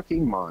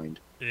fucking mind.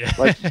 Yeah.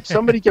 Like,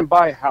 somebody can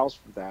buy a house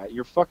for that.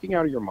 You're fucking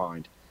out of your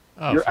mind.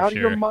 Oh, you're out of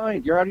your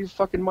mind. You're out of your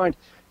fucking mind.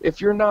 If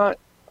you're not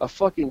a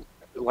fucking,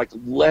 like,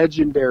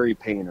 legendary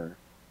painter,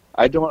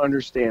 I don't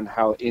understand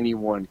how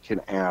anyone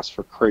can ask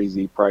for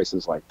crazy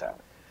prices like that.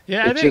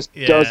 Yeah, it just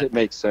doesn't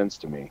make sense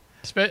to me.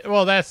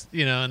 Well, that's,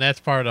 you know, and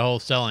that's part of the whole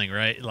selling,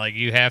 right? Like,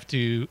 you have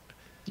to.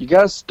 You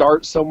got to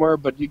start somewhere,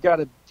 but you got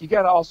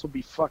to also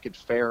be fucking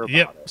fair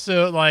about it.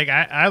 So, like,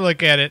 I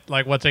look at it,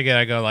 like, once I get,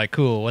 I go, like,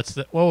 cool,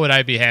 what would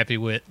I be happy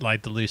with,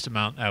 like, the least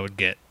amount I would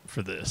get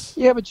for this?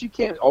 Yeah, but you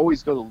can't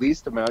always go the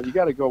least amount. You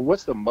got to go,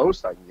 what's the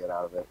most I can get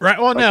out of it? Right.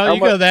 Well, like, no,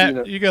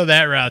 you go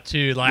that route,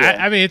 too. Like,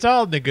 yeah. I mean, it's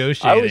all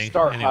negotiating. I always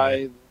start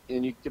high.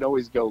 And you can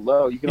always go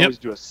low. You can always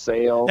do a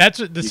sale. That's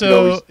what,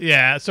 so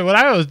what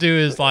I always do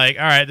is like,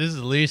 all right, this is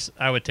the least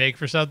I would take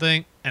for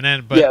something, and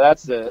then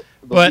that's it.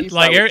 But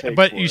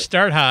like, you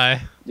start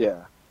high.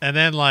 Yeah. And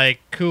then like,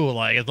 cool,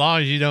 like as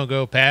long as you don't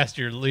go past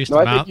your least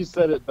amount. I think you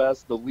said it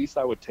best. The least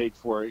I would take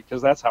for it,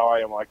 because that's how I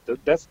am. Like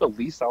that's the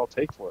least I'll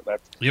take for it.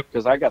 That's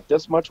because I got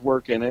this much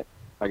work in it.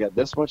 I got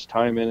this much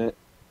time in it.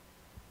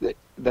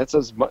 That's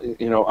as much,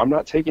 you know. I'm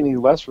not taking any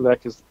less for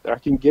that because I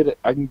can get it.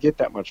 I can get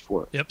that much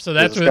for it. Yep. So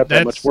that's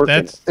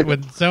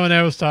when someone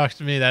else talks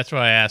to me. That's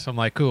why I ask. I'm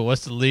like, cool.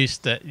 What's the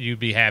least that you'd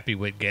be happy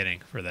with getting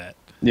for that?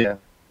 Yeah.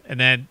 And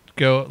then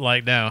go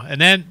like no. And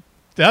then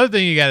the other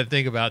thing you got to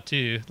think about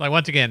too. Like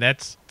once again,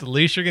 that's the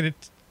least you're gonna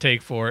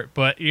take for it.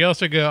 But you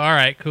also go, all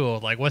right,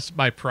 cool. Like what's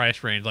my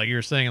price range? Like you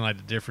were saying, like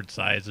the different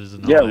sizes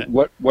and all that.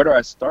 Where do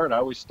I start? I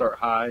always start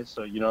high.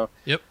 So you know.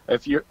 Yep.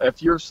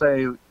 If you're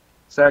say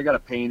I got a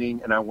painting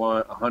and I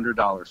want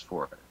 $100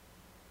 for it,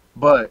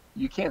 but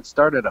you can't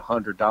start at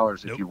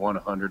 $100 if you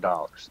want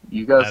 $100.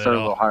 You got to start a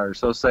little higher.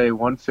 So say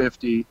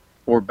 $150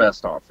 or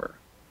best offer,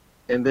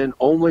 and then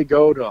only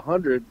go to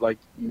 $100. Like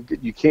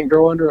you can't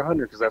go under $100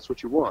 because that's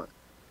what you want.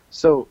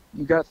 So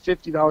you got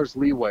 $50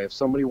 leeway. If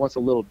somebody wants a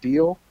little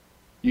deal,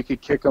 you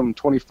could kick them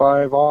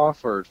 $25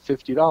 off or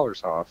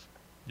 $50 off.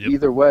 Yep.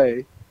 Either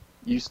way,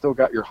 you still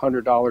got your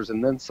 $100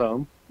 and then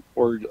some,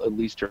 or at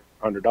least your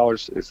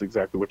 $100 is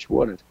exactly what you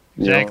wanted.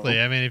 Exactly.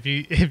 I mean,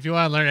 if you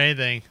want to learn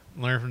anything,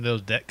 learn from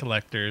those debt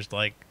collectors.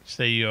 Like,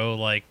 say you owe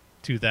like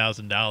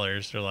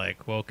 $2,000, they're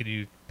like, "Well, could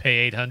you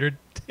pay $800?"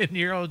 And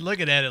you're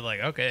looking at it like,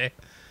 "Okay,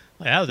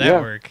 like, how does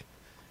that work?"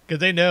 Because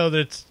they know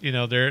that's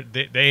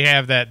they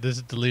have that. This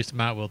is the least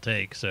amount we'll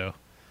take. So,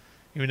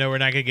 even though we're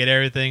not gonna get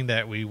everything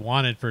that we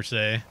wanted per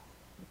se,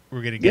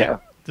 we're gonna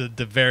get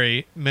the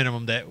very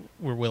minimum that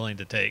we're willing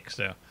to take.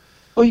 So,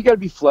 well, you got to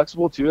be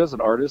flexible too as an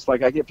artist.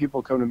 Like I get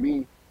people come to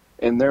me.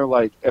 And they're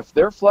like, if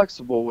they're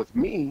flexible with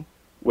me,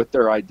 with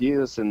their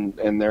ideas and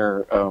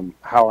their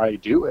how I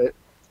do it,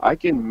 I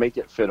can make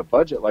it fit a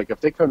budget. Like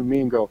if they come to me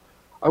and go,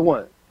 I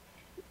want,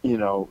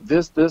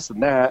 this,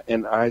 and that,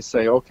 and I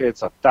say, okay,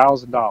 it's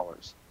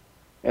 $1,000,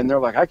 and they're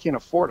like, I can't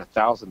afford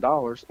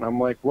 $1,000, and I'm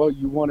like, well,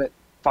 you want it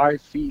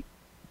 5 feet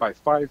by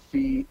 5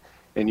 feet,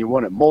 and you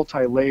want it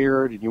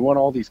multi-layered, and you want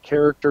all these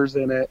characters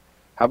in it.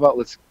 How about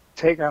let's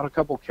take out a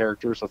couple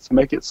characters. Let's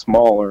make it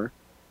smaller.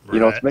 You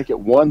know, let's make it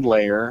one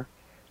layer,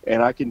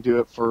 and I can do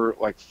it for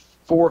like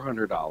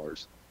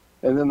 $400.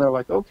 And then they're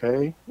like,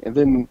 okay, and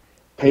then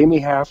pay me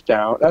half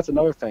down. That's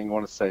another thing I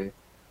want to say.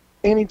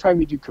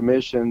 Anytime you do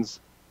commissions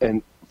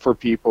and for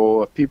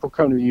people, if people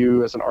come to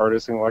you as an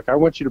artist and like, I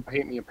want you to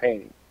paint me a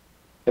painting,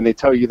 and they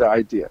tell you the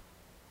idea,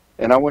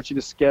 and I want you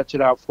to sketch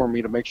it out for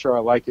me to make sure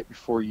I like it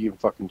before you even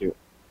fucking do it.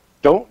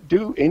 Don't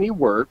do any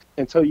work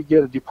until you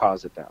get a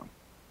deposit down.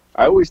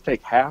 I always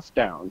take half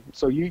down.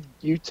 So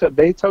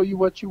they tell you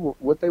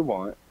what they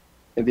want,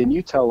 and then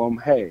you tell them,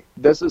 hey,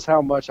 this is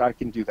how much I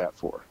can do that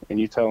for, and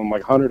you tell them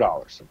like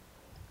 $100,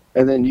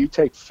 and then you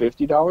take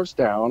 $50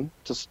 down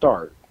to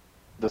start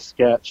the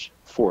sketch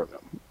for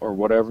them or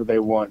whatever they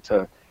want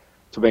to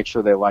make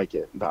sure they like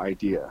it, the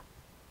idea.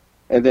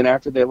 And then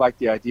after they like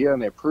the idea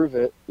and they approve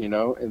it, you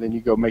know, and then you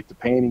go make the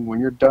painting. When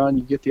you're done,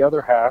 you get the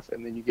other half,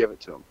 and then you give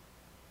it to them.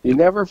 You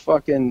never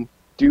fucking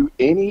do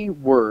any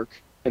work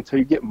until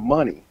you get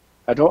money.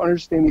 I don't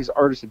understand these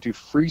artists that do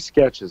free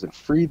sketches and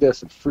free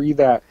this and free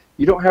that.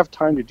 You don't have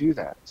time to do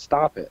that.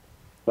 Stop it.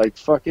 Like,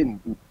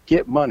 fucking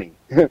get money.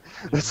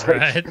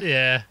 Right,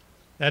 yeah.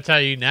 That's how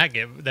you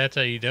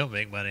don't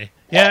make money.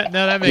 Yeah,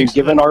 no, that makes sense.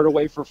 Giving art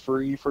away for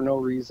free for no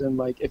reason.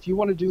 Like, if you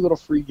want to do little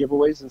free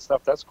giveaways and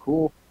stuff, that's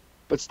cool.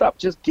 But stop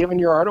just giving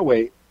your art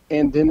away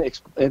and then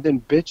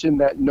bitching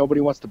that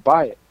nobody wants to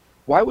buy it.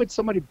 Why would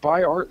somebody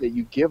buy art that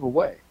you give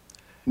away?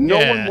 No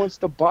one wants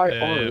to buy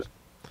art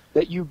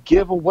that you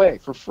give away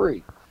for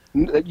free.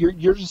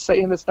 You're just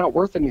saying it's not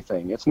worth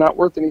anything. It's not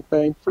worth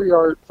anything. Free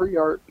art,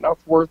 not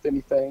worth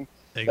anything.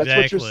 Exactly.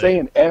 That's what you're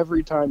saying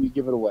every time you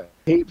give it away.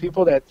 I hate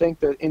people that think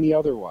that any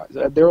otherwise.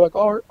 They're like,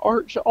 all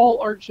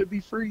art should be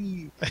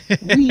free.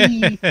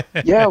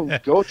 Yeah,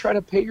 go try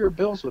to pay your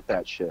bills with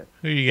that shit.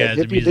 Who you guys,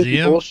 that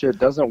hippie bullshit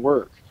doesn't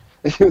work.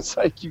 It's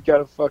like you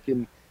gotta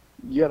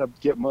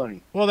get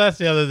money. Well, that's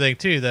the other thing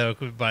too, though.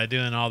 By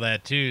doing all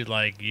that too,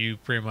 like, you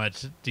pretty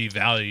much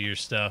devalue your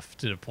stuff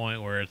to the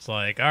point where it's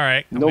like, all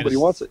right, nobody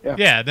wants it.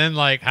 Yeah. Then,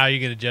 like, how are you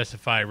going to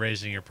justify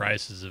raising your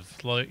prices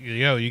if, like,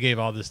 you gave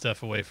all this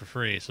stuff away for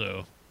free?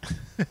 So,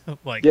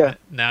 like,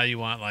 now you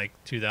want like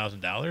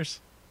 $2,000?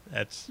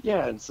 It's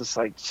just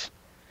like,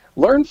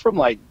 learn from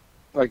like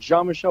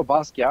Jean-Michel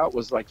Basquiat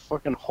was like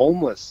fucking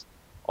homeless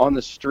on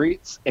the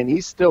streets, and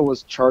he still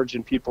was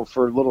charging people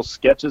for little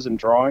sketches and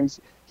drawings.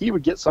 He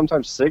would get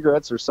sometimes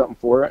cigarettes or something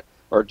for it,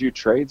 or do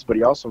trades, but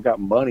he also got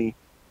money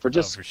for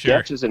just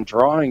sketches and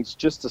drawings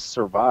just to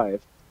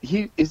survive.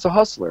 He's a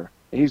hustler.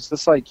 He's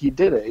just like, he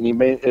did it, and he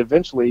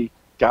eventually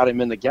got him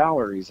in the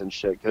galleries and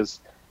shit, because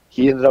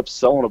he ended up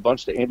selling a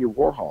bunch to Andy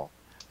Warhol.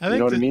 You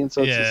know what I mean?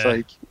 So it's just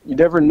like, you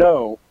never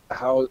know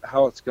how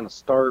it's going to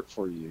start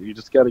for you. You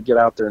just got to get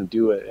out there and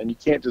do it, and you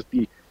can't just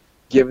be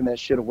giving that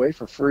shit away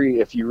for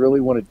free. If you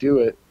really want to do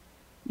it,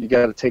 you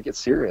got to take it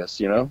serious,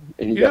 you know?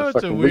 And you got to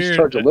fucking at least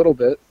charge a little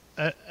bit.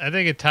 I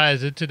think it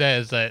ties into that,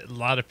 is that a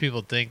lot of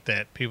people think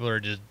that people are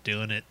just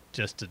doing it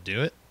just to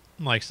do it.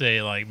 Like,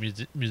 say, like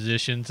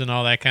musicians and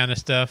all that kind of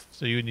stuff.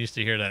 So you used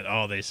to hear that,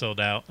 oh, they sold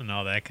out and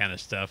all that kind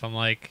of stuff. I'm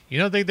like, you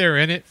don't think they're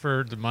in it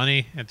for the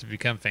money and to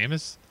become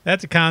famous?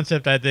 That's a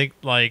concept I think,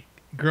 like,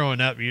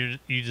 growing up, you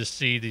just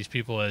see these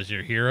people as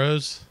your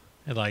heroes.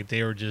 And, like,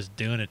 they were just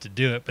doing it to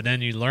do it. But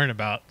then you learn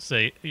about,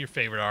 say, your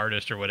favorite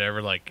artist or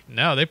whatever. Like,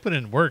 no, they put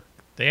in work.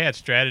 They had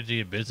strategy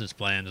and business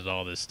plans and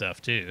all this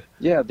stuff, too.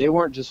 Yeah, they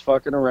weren't just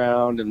fucking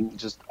around and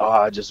just,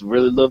 I just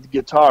really love the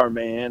guitar,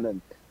 man.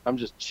 And I'm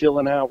just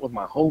chilling out with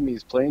my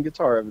homies playing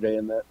guitar every day.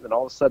 And then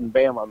all of a sudden,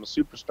 bam, I'm a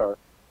superstar.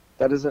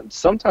 That isn't,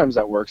 sometimes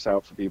that works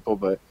out for people,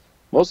 but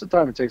most of the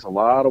time it takes a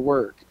lot of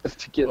work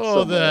to get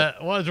somewhere.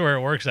 The ones where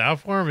it works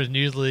out for them is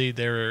usually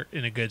they're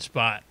in a good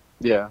spot.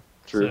 Yeah.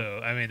 True. So,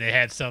 I mean, they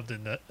had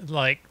something that,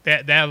 like,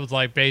 that was,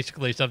 like,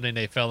 basically something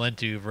they fell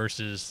into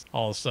versus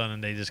all of a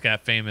sudden they just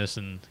got famous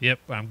and, yep,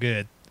 I'm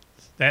good.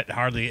 That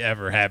hardly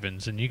ever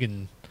happens. And you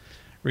can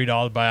read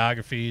all the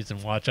biographies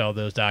and watch all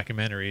those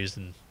documentaries,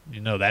 and you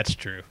know that's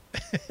true.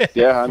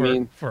 Yeah, I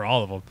mean, for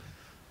all of them.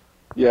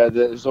 Yeah,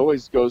 there's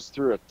always goes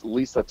through at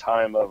least a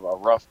time of a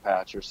rough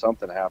patch or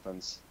something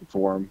happens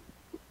for them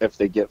if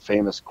they get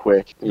famous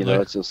quick. You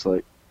know, it's just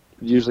like,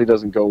 usually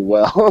doesn't go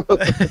well.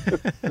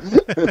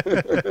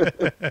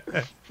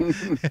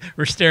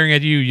 We're staring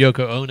at you,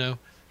 Yoko Ono.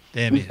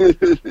 Damn you.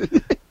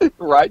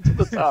 Right to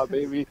the top,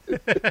 baby.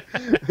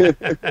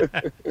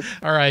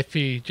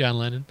 R.I.P. John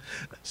Lennon.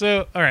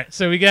 So, all right.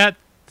 So we got,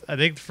 I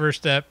think, the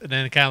first step, and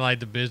then kind of like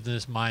the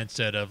business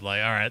mindset of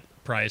like, all right,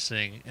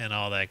 pricing and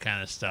all that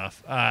kind of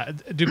stuff.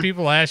 Do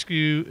people ask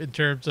you in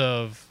terms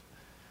of,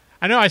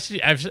 I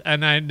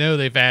know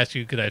they've asked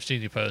you because I've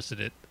seen you posted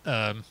it,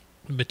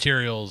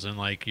 materials and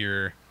like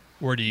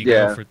where do you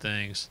go for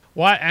things?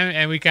 Why?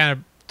 And we kind of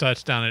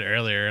touched on it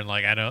earlier, and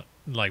like, I don't,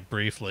 like,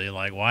 briefly,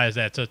 like, why is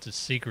that such a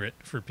secret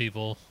for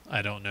people?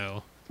 I don't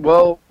know.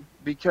 Well,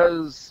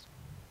 because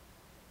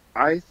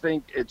I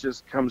think it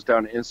just comes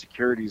down to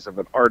insecurities of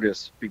an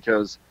artist,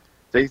 because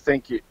they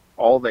think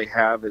all they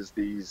have is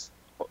these,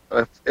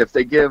 if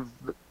they give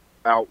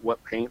out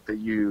what paint they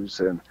use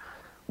and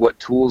what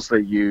tools they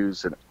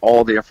use and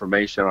all the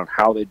information on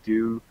how they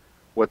do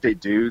what they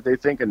do, they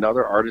think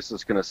another artist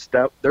is going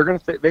to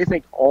they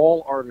think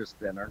all artists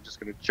then are just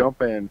going to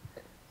jump in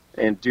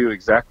and do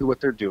exactly what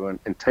they're doing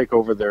and take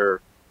over their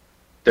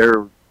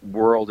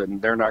world,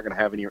 and they're not going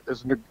to have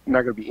there's not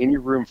going to be any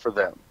room for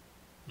them.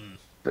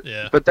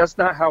 But that's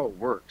not how it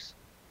works.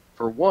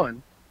 For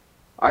one,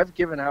 I've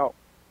given out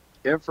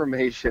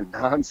information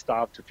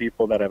nonstop to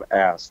people that have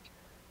asked.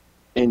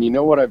 And you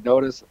know what I've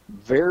noticed?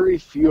 Very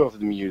few of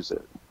them use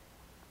it.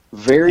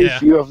 Very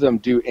few of them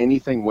do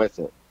anything with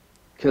it.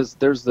 Because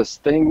there's this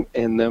thing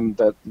in them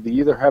that they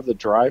either have the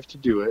drive to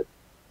do it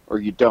or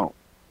you don't.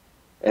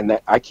 And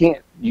that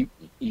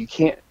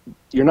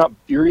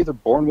you're either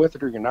born with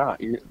it or you're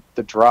not.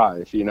 The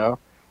drive, you know?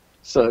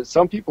 So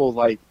some people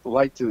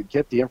like to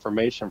get the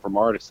information from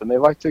artists, and they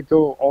like to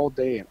go all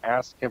day and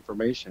ask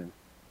information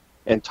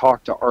and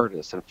talk to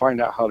artists and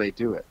find out how they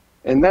do it.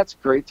 And that's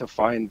great to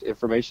find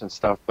information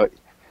stuff, but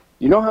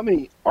you know how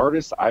many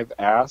artists I've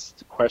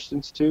asked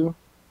questions to?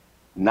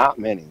 Not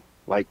many.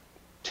 Like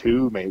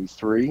 2, maybe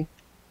 3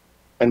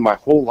 in my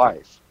whole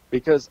life,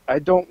 because I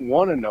don't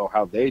want to know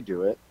how they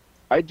do it.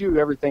 I do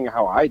everything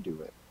how I do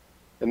it.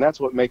 And that's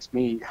what makes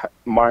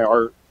my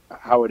art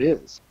how it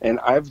is. And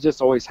I've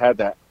just always had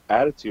that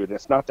attitude.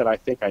 It's not that I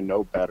think I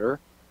know better.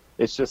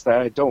 It's just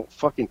that I don't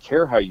fucking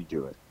care how you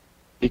do it,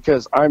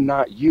 because I'm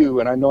not you.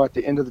 And I know at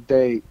the end of the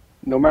day,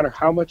 no matter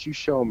how much you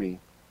show me,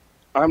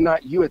 I'm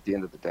not you at the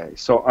end of the day.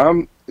 So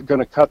I'm going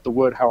to cut the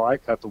wood how I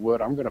cut the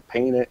wood. I'm going to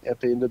paint it at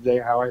the end of the day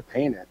how I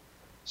paint it.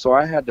 So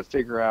I had to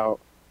figure out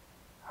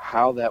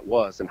how that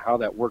was and how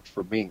that worked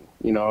for me,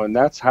 you know, and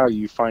that's how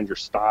you find your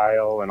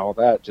style and all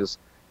that. Just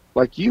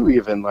like you,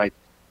 even like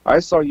I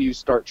saw you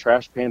start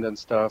Trash Panda and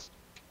stuff.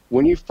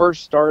 When you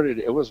first started,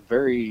 it was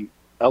very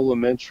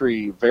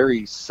elementary,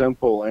 very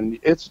simple, and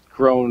it's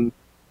grown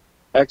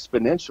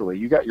exponentially.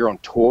 You got your own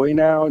toy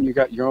now, and you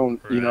got your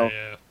own, you know,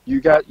 you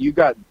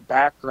got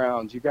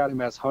backgrounds. You got him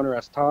as Hunter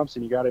S.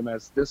 Thompson. You got him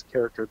as this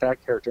character,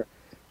 that character.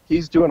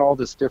 He's doing all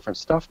this different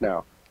stuff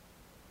now.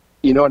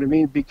 You know what I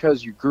mean?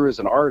 Because you grew as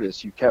an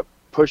artist, you kept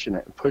pushing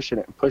it and pushing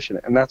it and pushing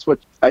it, and that's what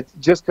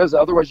just because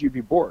otherwise you'd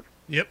be bored.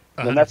 Yep,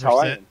 and that's how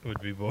I am.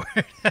 Would be bored.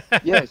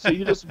 Yeah, so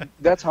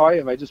that's how I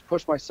am. I just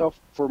push myself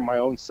for my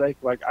own sake.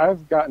 Like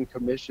I've gotten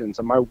commissions,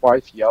 and my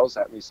wife yells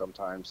at me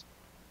sometimes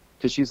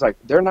because she's like,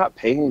 "They're not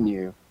paying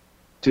you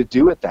to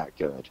do it that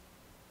good.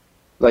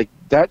 Like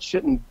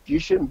you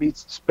shouldn't be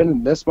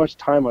spending this much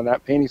time on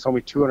that painting. It's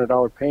only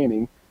 $200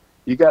 painting.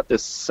 You got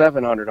this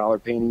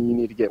 $700 painting you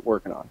need to get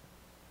working on."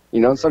 You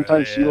know, and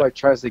sometimes she like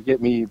tries to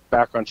get me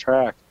back on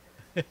track.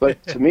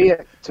 But to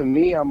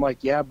me, I'm like,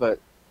 yeah, but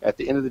at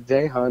the end of the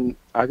day, hon,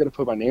 I got to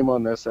put my name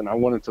on this, and I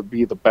want it to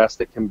be the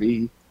best it can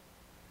be.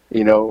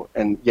 You know,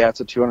 and yeah, it's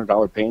a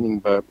 $200 painting,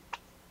 but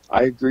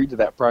I agreed to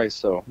that price,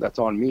 so that's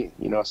on me.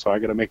 You know, so I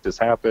got to make this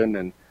happen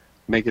and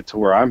make it to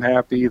where I'm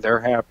happy, they're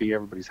happy,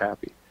 everybody's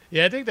happy.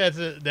 Yeah, I think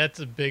that's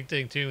a big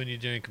thing too when you're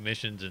doing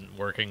commissions and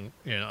working,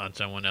 you know, on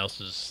someone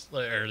else's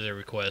or their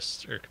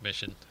request or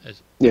commission.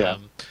 Yeah,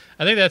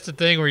 I think that's the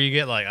thing where you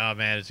get like, oh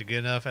man, is it good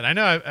enough? And I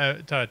know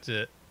I've talked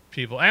to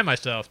people and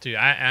myself too.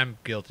 I'm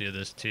guilty of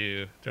this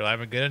too. They're like,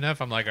 "Am I good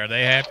enough?" I'm like, "Are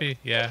they happy?"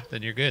 Yeah,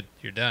 then you're good.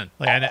 You're done.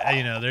 Like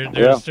you know,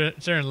 there's a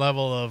certain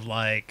level of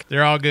like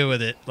they're all good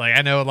with it. Like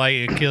I know, like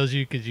it kills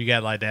you because you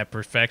got like that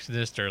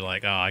perfectionist or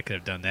like, "Oh, I could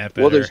have done that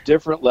better." Well, there's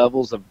different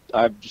levels of.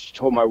 I've just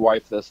told my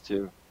wife this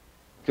too.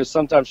 Because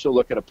sometimes she'll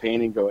look at a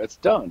painting and go, "It's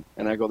done."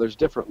 And I go, there's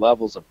different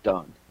levels of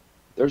done.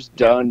 There's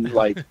done,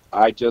 like,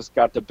 I just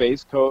got the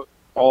base coat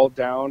all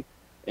down,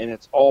 and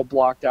it's all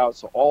blocked out,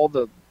 so all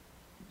the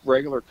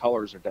regular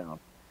colors are down.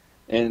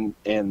 And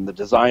the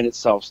design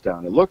itself's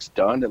down. It looks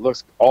done. It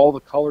looks, all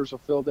the colors are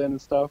filled in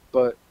and stuff,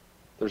 but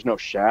there's no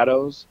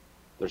shadows.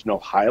 There's no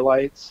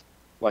highlights.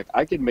 Like,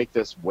 I could make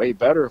this way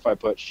better if I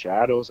put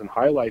shadows and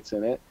highlights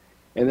in it,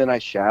 and then I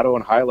shadow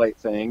and highlight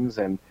things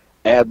and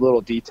add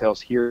little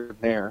details here and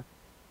there.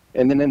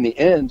 And then in the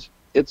end,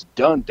 it's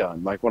done.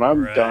 Like when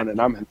I'm done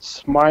and I'm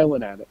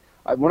smiling at it,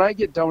 when I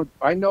get done,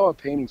 I know a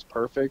painting's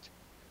perfect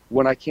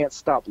when I can't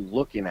stop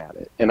looking at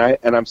it. And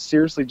I'm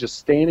seriously just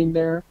standing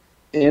there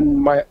in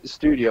my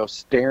studio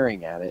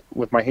staring at it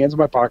with my hands in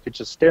my pocket,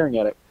 just staring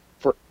at it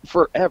for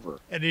forever.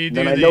 And you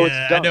do I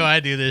know I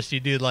do this.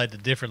 You do like the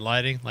different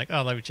lighting. Like,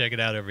 oh, let me check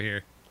it out over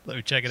here. Let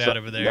me check it out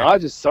over there. No,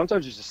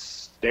 sometimes you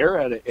just stare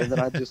at it, and then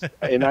I just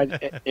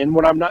and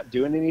when I'm not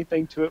doing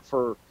anything to it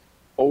for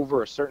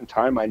over a certain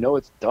time, I know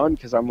it's done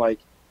because I'm like,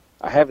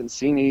 I haven't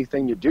seen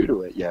anything to do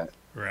to it yet.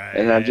 Right.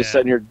 And I'm just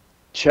sitting here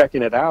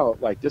checking it out.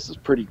 Like, this is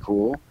pretty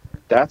cool.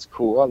 That's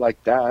cool. I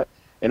like that.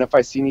 And if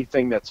I see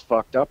anything that's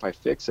fucked up, I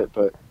fix it.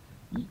 But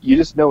you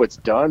just know it's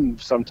done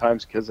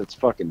sometimes because it's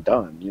fucking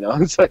done. You know,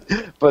 it's like,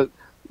 but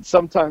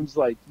sometimes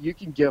like you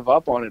can give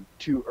up on it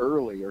too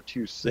early or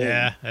too soon.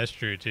 Yeah, that's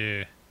true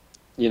too.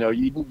 You know,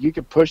 you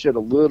could push it a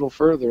little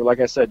further. Like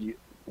I said,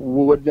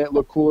 wouldn't it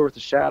look cooler with the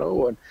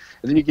shadow? And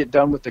then you get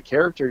done with the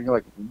character and you're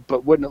like,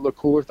 but wouldn't it look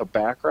cooler with the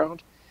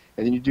background?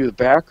 And then you do the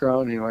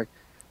background and you're like,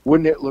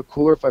 wouldn't it look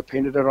cooler if I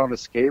painted it on a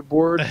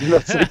skateboard? You know,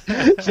 it's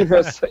like, you know,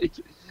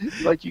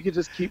 it's like you could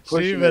just keep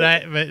pushing.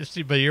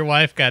 But your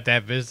wife got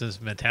that business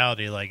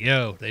mentality, like,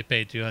 yo, they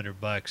paid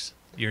 $200,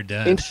 you're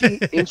done.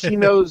 And she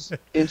knows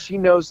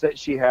that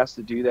she has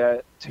to do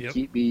that to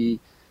keep me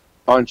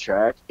on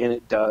track, and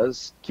it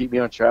does keep me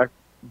on track.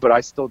 But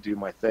I still do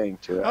my thing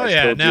to it. Oh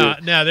yeah,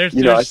 now there's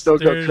I still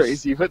go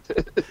crazy with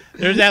it.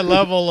 There's that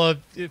level of,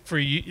 for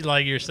you,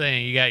 like you're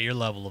saying, you got your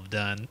level of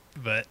done,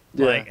 but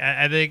like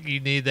I think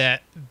you need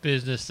that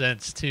business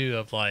sense too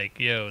of like,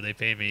 yo, they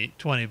paid me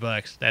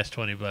 $20, that's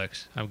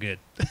 $20, I'm good.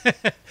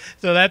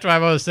 So that's why I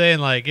was saying,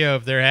 like, yo,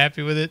 if they're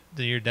happy with it,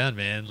 then you're done,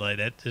 man. Like,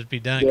 that just be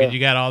done because you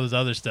got all this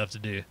other stuff to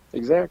do.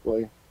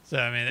 Exactly. So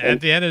I mean,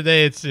 at the end of the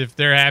day, it's if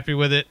they're happy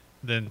with it,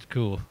 then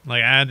cool.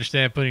 Like, I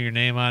understand putting your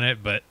name on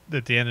it, but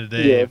at the end of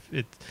the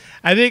day,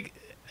 I think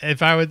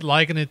if I would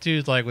liken it to,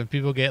 it's like when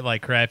people get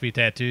like crappy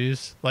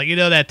tattoos. Like, you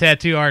know, that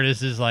tattoo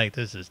artist is like,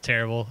 this is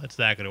terrible, it's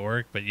not going to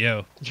work, but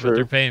yo, it's what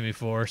they're paying me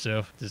for,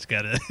 so just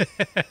gotta.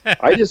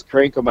 I just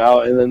crank them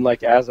out, and then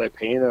like as I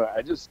paint it,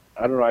 I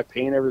don't know, I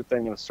paint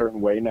everything in a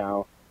certain way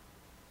now.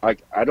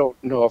 Like, I don't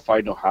know if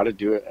I know how to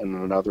do it in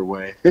another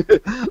way.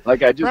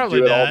 Like, I just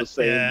Probably do it not, all the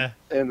same.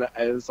 And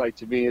it's like,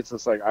 to me, it's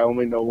just like, I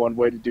only know one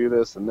way to do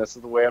this, and this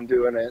is the way I'm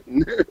doing it.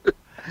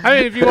 I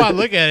mean, if you want to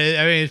look at it,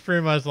 I mean, it's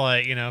pretty much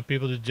like, you know,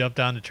 people just jumped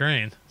on the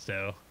train.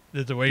 So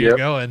that's the way you're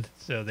going.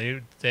 So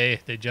they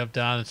jumped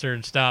on at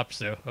certain stops.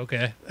 So,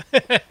 okay.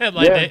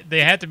 Like,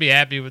 they have to be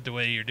happy with the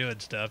way you're doing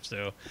stuff.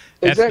 So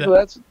that's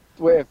the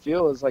way I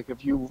feel, is like,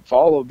 if you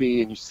follow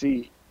me and you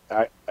see,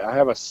 I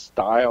have a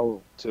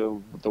style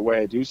to the way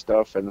I do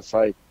stuff, and it's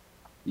like,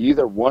 you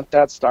either want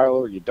that style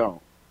or you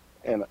don't.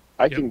 And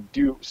I can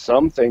do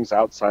some things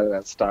outside of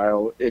that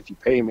style if you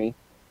pay me,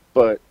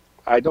 but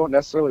I don't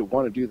necessarily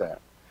want to do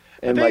that.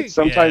 And like,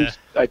 sometimes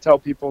I tell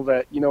people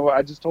that, you know,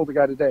 I just told the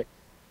guy today,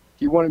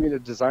 he wanted me to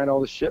design all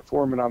this shit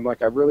for him, and I'm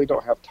like, I really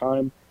don't have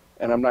time,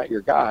 and I'm not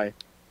your guy.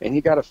 And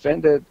he got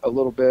offended a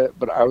little bit,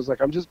 but I was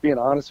like, I'm just being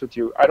honest with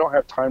you. I don't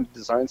have time to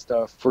design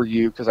stuff for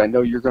you because I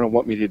know you're going to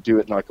want me to do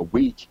it in like a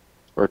week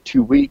or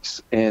 2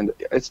 weeks, and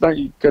it's not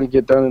going to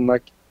get done in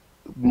like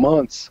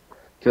months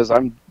because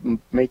I'm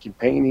making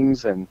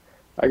paintings, and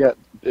I got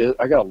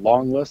a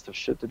long list of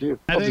shit to do.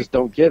 I just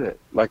don't get it.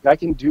 Like, I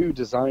can do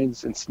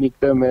designs and sneak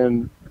them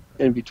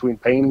in between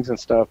paintings and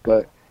stuff,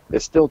 but it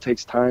still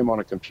takes time on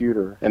a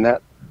computer, and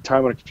that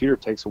time on a computer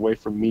takes away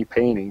from me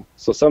painting.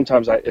 So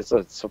sometimes it's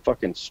a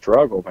fucking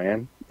struggle,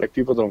 man. Like,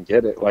 people don't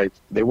get it. Like,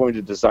 they want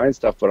me to design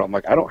stuff, but I'm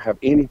like, I don't have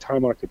any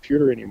time on a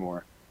computer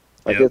anymore.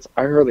 Like,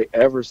 I hardly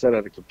ever sit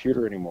at a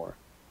computer anymore.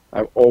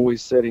 I'm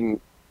always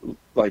sitting,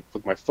 like,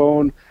 with my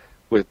phone,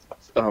 with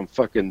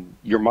fucking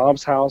Your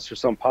Mom's House or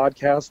some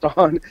podcast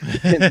on,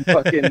 and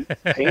fucking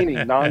painting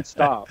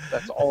nonstop.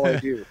 That's all I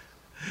do.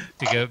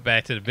 To go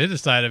back to the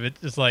business side of it,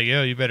 it's like,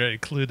 yo, you better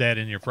include that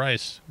in your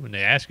price when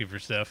they ask you for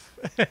stuff.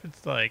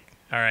 It's like,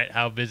 all right,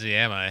 how busy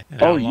am I?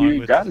 Oh,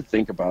 you got to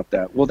think about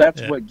that. Well,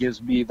 that's what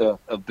gives me the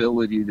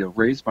ability to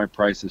raise my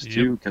prices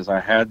too, because I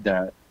had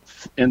that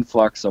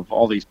influx of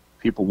all these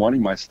people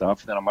wanting my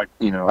stuff. Then I'm like,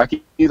 you know, I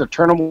can either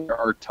turn them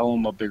or tell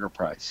them a bigger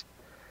price.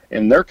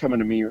 And they're coming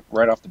to me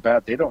right off the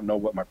bat. They don't know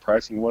what my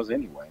pricing was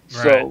anyway.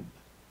 Right. So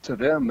to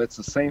them, it's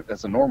the same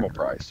as a normal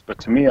price. But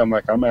to me, I'm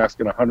like, I'm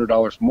asking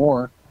 $100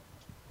 more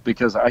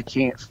because I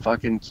can't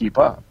fucking keep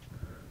up.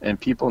 And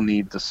people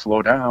need to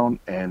slow down.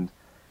 And,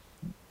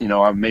 you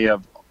know, I may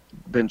have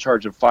been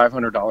charging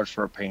 $500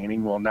 for a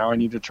painting. Well, now I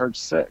need to charge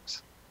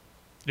 $600.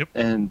 Yep.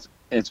 And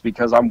it's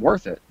because I'm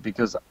worth it.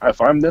 Because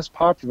if I'm this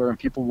popular and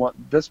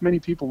this many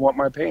people want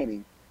my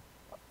painting,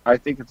 I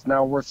think it's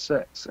now worth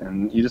 $600.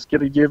 And you just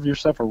got to give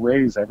yourself a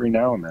raise every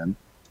now and then.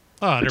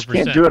 100%. But you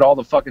can't do it all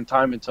the fucking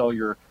time until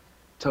you're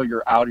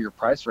out of your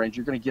price range.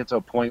 You're going to get to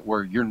a point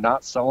where you're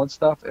not selling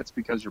stuff. It's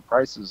because your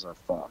prices are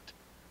fucked.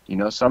 You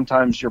know,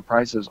 sometimes your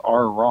prices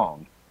are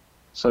wrong.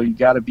 So you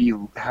got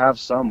to have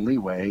some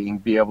leeway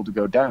and be able to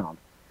go down.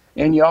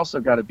 And you also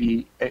got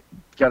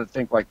to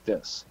think like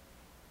this.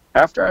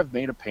 After I've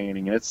made a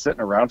painting and it's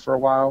sitting around for a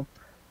while,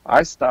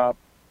 I stop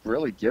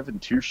really giving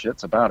two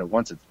shits about it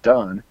once it's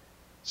done.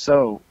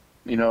 So,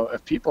 you know,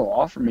 if people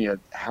offer me a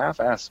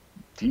half-ass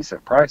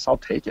decent price, I'll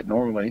take it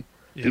normally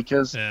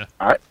because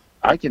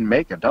I can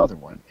make another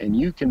one and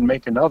you can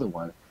make another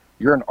one.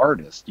 You're an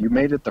artist. You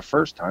made it the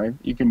first time.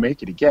 You can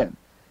make it again.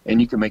 And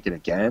you can make it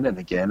again and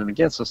again and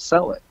again. So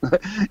sell it.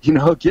 You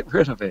know, get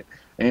rid of it.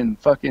 And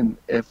fucking,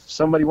 if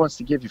somebody wants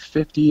to give you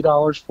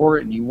 $50 for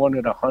it and you want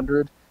it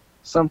 $100,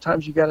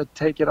 sometimes you got to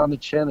take it on the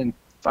chin and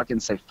fucking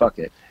say fuck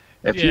it.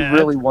 If he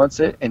really wants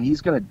it and he's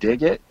going to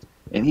dig it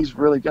and he's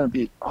really going to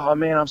be, oh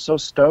man, I'm so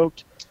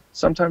stoked,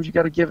 sometimes you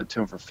got to give it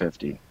to him for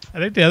 $50. I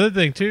think the other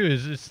thing too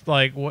is it's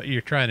like what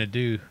you're trying to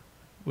do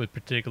with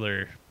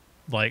particular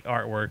like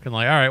artwork, and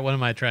like, all right, what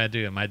am I trying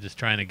to do? Am I just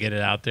trying to get it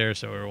out there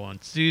so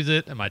everyone sees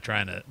it? Am I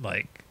trying to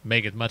like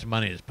make as much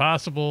money as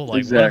possible?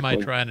 Like, what am I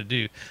trying to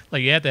do?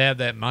 Like, you have to have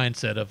that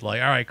mindset of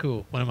like, all right,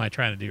 cool, what am I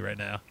trying to do right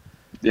now?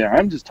 Yeah,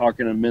 I'm just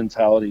talking a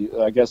mentality,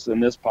 I guess, in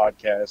this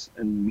podcast,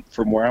 and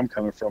from where I'm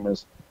coming from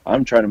is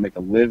I'm trying to make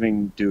a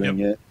living doing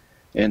it.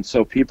 And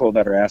so people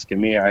that are asking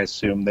me, I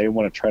assume they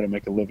want to try to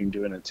make a living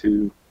doing it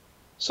too.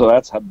 So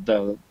that's how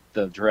the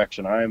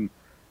direction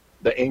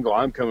the angle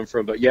I'm coming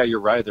from. But yeah,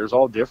 you're right. There's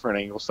all different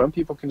angles. Some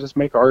people can just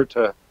make art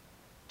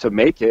to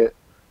make it,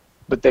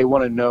 but they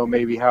want to know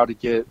maybe how to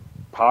get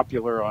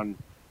popular on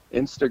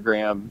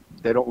Instagram.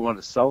 They don't want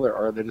to sell their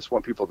art. They just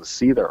want people to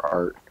see their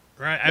art.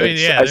 Right. I mean,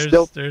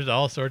 there's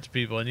all sorts of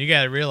people, and you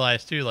got to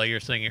realize too, like you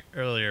were saying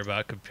earlier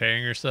about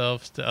comparing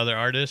yourselves to other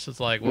artists. It's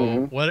like,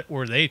 well, what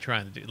were they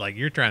trying to do? Like,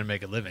 you're trying to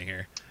make a living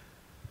here.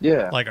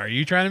 Yeah. Like, are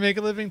you trying to make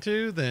a living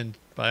too? Then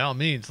by all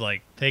means,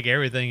 like, take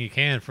everything you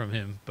can from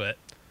him. But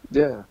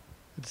yeah,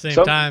 at the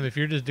same time, if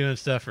you're just doing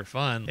stuff for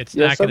fun, it's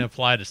not going to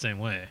apply the same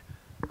way.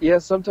 Yeah,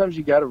 sometimes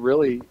you got to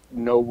really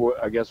know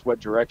what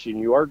direction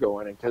you are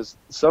going in, because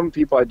some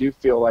people I do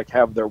feel like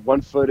have their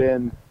one foot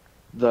in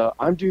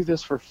I'm do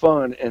this for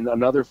fun, and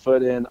another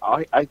foot in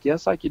I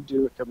guess I could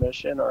do a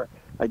commission, or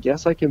I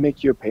guess I can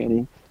make you a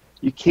painting.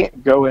 You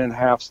can't go in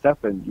half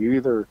stepping. You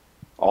either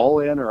all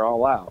in or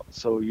all out.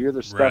 So you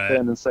either step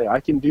in and say I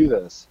can do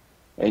this,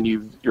 and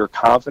you're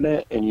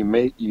confident, and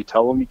you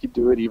tell them you can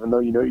do it even though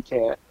you know you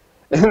can't,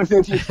 and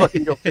then you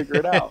fucking go figure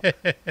it out.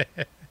 I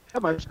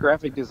had my first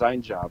graphic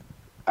design job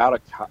out of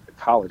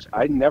college.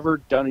 I'd never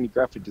done any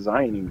graphic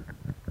designing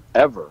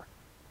ever.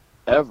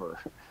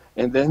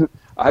 And then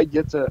I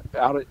get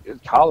out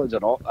of college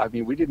at all. I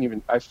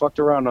mean, I fucked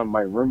around on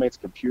my roommate's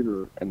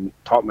computer and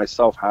taught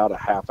myself how to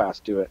half-ass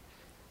do it.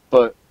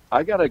 But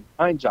I got a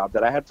design job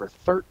that I had for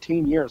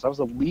 13 years. I was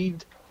a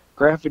lead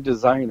graphic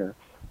designer,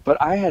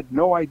 but I had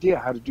no idea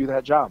how to do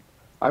that job.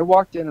 I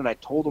walked in and I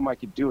told them I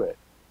could do it.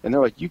 And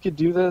they're like, you could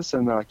do this?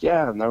 And they're like,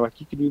 yeah. And they're like,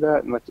 you could do that?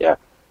 And I'm like, yeah.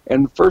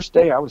 And the first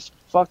day I was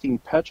fucking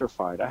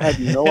petrified. I had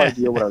no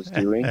idea what I was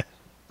doing.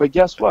 But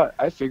guess what?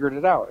 I figured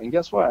it out. And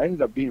guess what? I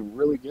ended up being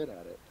really good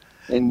at it.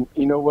 And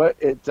you know what?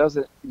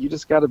 You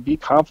just got to be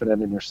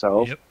confident in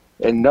yourself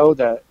and know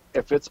that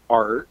if it's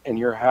art and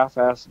you're a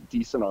half-assed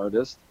decent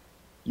artist,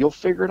 you'll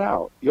figure it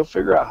out. You'll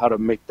figure out how to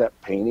make that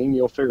painting.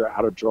 You'll figure out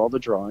how to draw the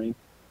drawing.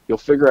 You'll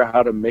figure out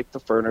how to make the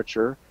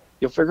furniture.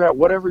 You'll figure out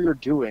whatever you're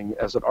doing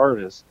as an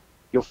artist,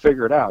 you'll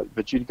figure it out.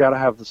 But you've got to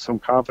have some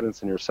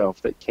confidence in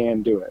yourself that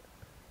can do it.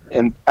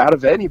 And out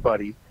of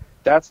anybody,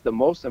 that's the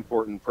most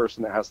important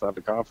person that has to have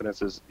the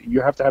confidence, is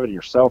you have to have it in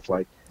yourself.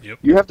 Like,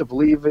 you have to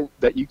believe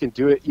that you can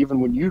do it even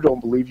when you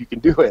don't believe you can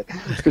do it,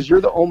 because you're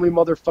the only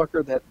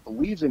motherfucker that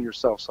believes in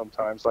yourself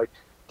sometimes. Like,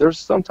 there's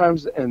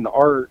sometimes in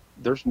art,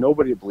 there's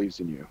nobody that believes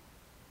in you.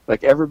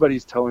 Like,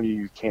 everybody's telling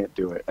you can't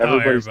do it.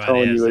 Everybody's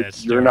telling you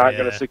you're not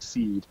going to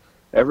succeed.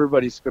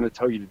 Everybody's going to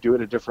tell you to do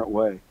it a different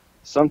way.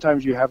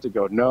 Sometimes you have to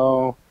go,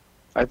 no.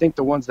 I think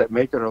the ones that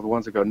make it are the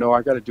ones that go, no,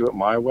 I got to do it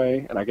my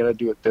way, and I got to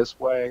do it this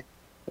way.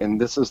 And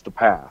this is the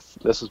path.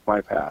 This is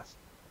my path.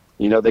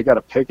 You know, they got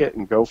to pick it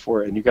and go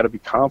for it, and you got to be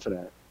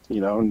confident,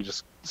 and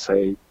just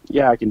say,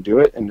 yeah, I can do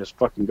it, and just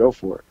fucking go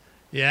for it.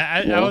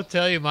 Yeah, I will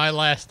tell you, my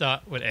last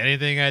thought with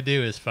anything I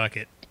do is fuck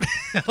it.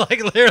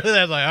 Like, literally,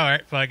 I'm like, all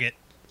right, fuck it.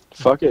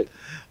 Fuck it.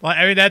 Well,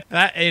 I mean, that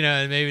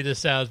maybe this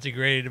sounds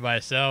degrading to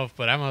myself,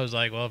 but I'm always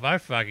like, well, if I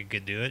fucking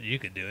could do it, you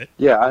could do it.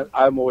 Yeah,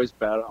 I'm always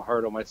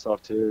hard on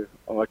myself, too.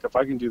 I'm like, if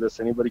I can do this,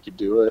 anybody could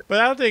do it.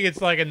 But I don't think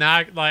it's like a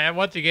knock. Like,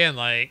 once again,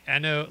 like, I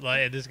know,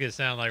 like, this could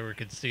sound like we're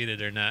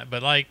conceited or not,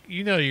 but, like,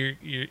 you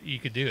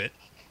could do it.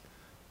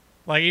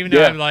 Like, even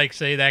though I'm like,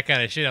 say that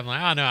kind of shit, I'm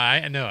like, oh, no,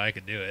 I know I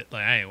could do it.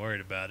 Like, I ain't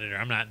worried about it, or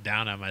I'm not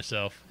down on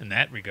myself in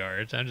that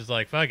regards. I'm just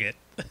like, fuck it.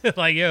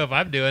 Like, yo, if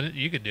I'm doing it,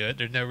 you can do it.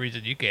 There's no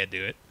reason you can't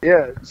do it.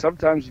 Yeah,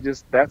 sometimes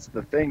that's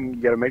the thing.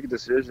 You got to make a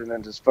decision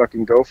and just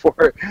fucking go for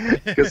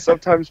it. Because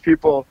sometimes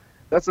people,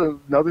 that's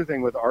another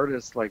thing with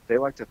artists, like, they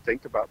like to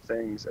think about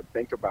things and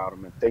think about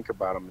them and think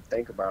about them and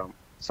think about them.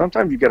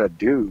 Sometimes you got to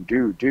do.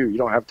 You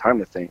don't have time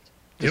to think.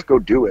 Just go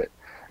do it.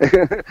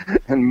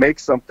 And make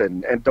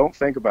something, and don't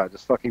think about it.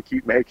 Just fucking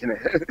keep making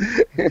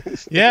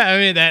it. Yeah, I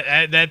mean,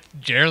 that's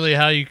generally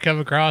how you come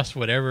across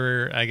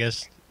whatever, I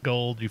guess,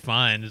 gold you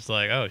find. It's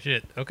like, oh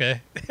shit,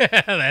 okay.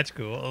 That's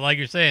cool. Like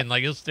you're saying,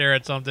 like, you'll stare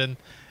at something,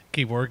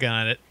 keep working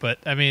on it, but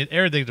I mean,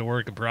 everything's a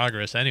work in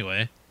progress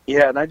anyway.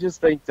 Yeah, and I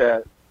just think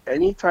that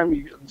anytime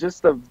you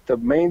just the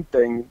main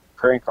thing,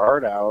 crank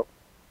art out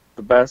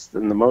the best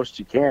and the most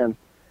you can.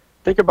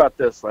 Think about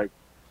this, like,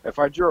 if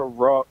I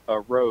drew a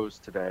rose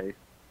today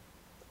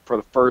for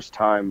the first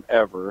time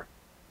ever,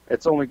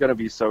 it's only going to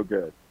be so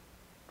good.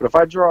 But if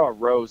I draw a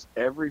rose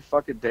every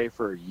fucking day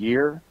for a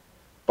year,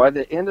 by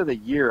the end of the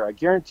year, I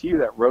guarantee you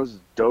that rose is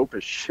dope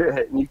as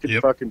shit, and you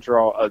can fucking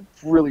draw a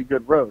really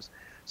good rose.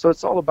 So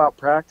it's all about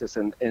practice,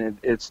 and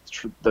it's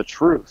the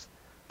truth.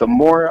 The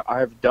more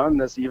I've done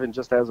this, even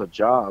just as a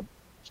job,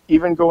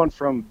 even going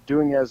from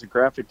doing it as a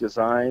graphic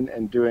design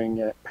and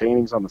doing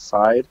paintings on the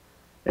side,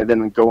 and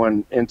then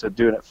going into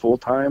doing it full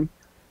time,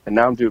 and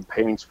now I'm doing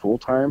paintings full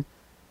time,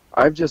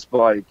 I've just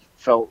like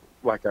felt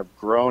like I've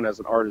grown as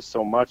an artist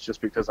so much,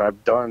 just because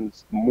I've done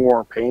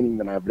more painting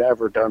than I've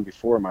ever done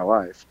before in my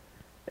life.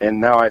 And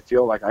now I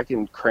feel like I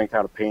can crank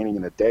out a painting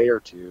in a day or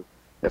two,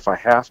 if I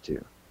have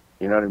to.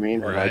 You know what I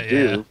mean? And I Right, do.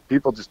 yeah.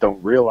 People just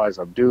don't realize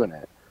I'm doing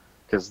it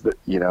because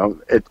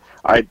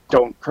I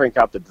don't crank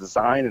out the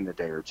design in a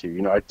day or two.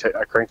 You know, I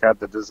crank out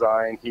the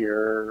design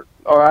here.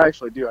 Oh, I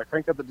actually do. I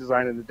crank out the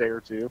design in a day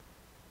or two,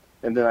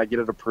 and then I get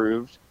it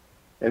approved,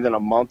 and then a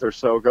month or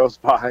so goes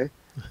by,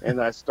 and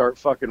I start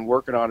fucking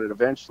working on it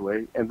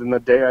eventually. And then the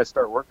day I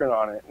start working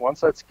on it,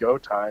 once that's go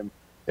time,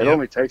 it Yep.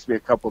 only takes me a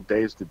couple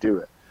days to do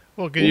it.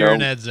 Well, because You you're in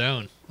know? that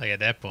zone, like at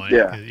that point.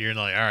 Yeah. 'Cause you're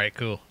like, all right,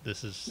 cool.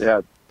 This is.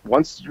 Yeah.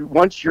 Once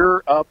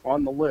you're up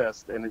on the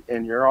list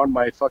and you're on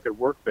my fucking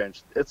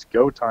workbench, it's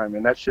go time,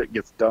 and that shit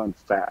gets done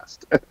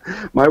fast.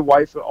 My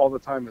wife all the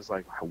time is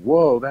like,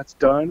 "Whoa, that's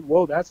done.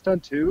 Whoa, that's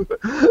done too."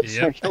 It's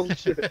Yep. like, holy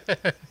shit.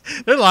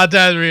 There's a lot of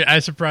times where I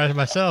surprise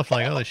myself,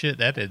 like, holy shit,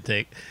 that didn't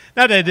take.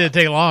 Not that it didn't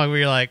take long, but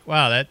you're like,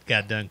 wow, that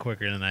got done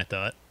quicker than I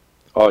thought.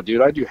 Oh,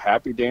 dude, I do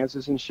happy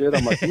dances and shit.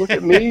 I'm like, look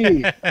at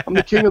me. I'm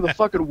the king of the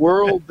fucking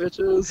world,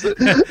 bitches.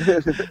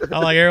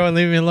 I'm like, everyone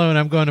leave me alone.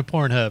 I'm going to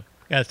Pornhub.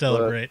 Gotta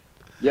celebrate.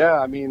 Yeah,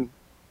 I mean,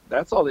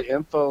 that's all the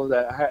info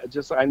that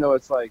I know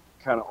it's like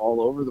kind of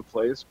all over the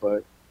place,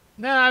 but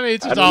No, I mean,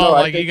 it's I just don't all know.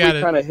 I like think you gotta.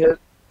 we kind of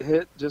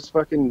hit just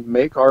fucking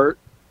make art.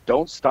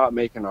 Don't stop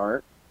making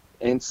art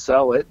and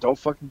sell it. Don't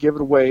fucking give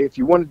it away. If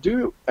you want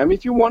to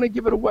if you want to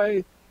give it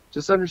away,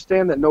 just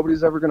understand that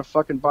nobody's ever going to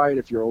fucking buy it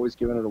if you're always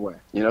giving it away.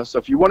 You know, so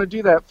if you want to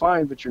do that,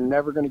 fine, but you're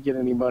never going to get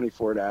any money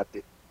for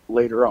it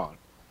later on.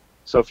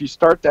 So if you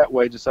start that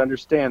way, just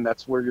understand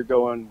that's where you're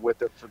going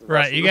with it for the rest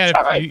Right, you of the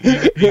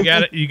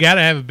gotta, time. you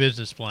gotta have a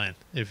business plan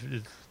if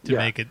to Yeah.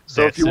 make it.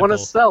 So that if you want to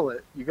simple. sell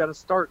it, you got to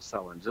start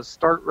selling. Just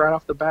start right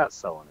off the bat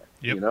selling it.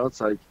 Yep. You know, it's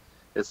like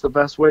it's the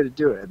best way to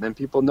do it. And then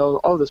people know,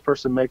 oh, this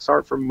person makes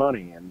art for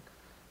money, and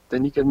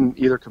then you can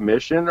either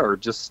commission or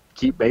just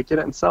keep making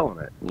it and selling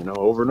it. You know,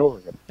 over and over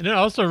again. And then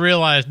also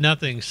realize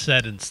nothing's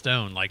set in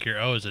stone. Like you're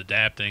always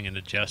adapting and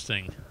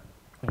adjusting,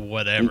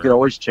 whatever. You can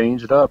always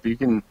change it up. You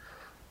can,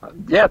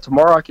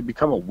 tomorrow I could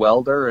become a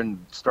welder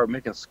and start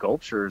making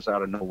sculptures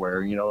out of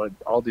nowhere. You know, it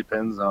all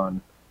depends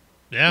on,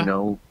 yeah. you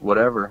know,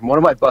 whatever. One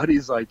of my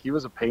buddies, like, he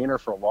was a painter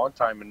for a long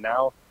time, and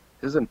now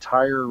his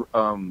entire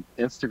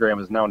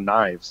Instagram is now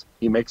knives.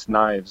 He makes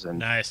knives and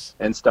Nice.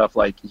 and stuff.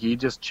 Like, he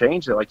just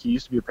changed it. Like, he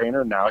used to be a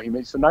painter, and now he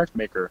makes a knife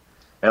maker.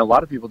 And a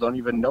lot of people don't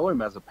even know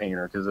him as a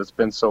painter because it's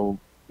been so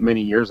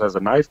many years as a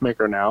knife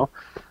maker now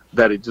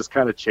that it just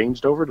kind of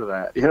changed over to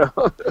that, you know?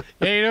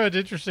 Yeah, you know it's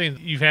interesting.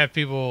 You've had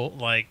people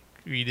like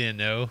you didn't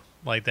know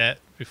like that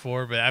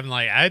before, but I'm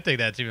like, I think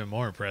that's even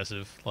more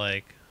impressive.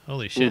 Like,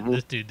 holy shit, Mhm.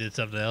 this dude did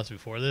something else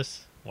before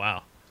this.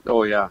 Wow.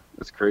 Oh, yeah.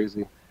 It's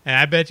crazy. And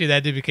I bet you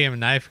that dude became a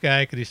knife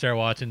guy because he started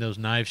watching those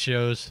knife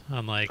shows.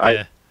 I'm like,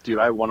 Dude,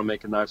 I want to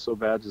make a knife so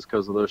bad just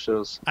because of those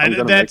shows.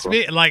 that's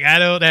me. Like, I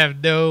don't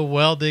have no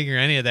welding or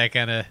any of that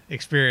kind of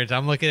experience.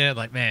 I'm looking at it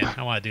like, man,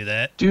 I want to do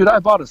that. Dude, I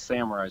bought a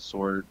samurai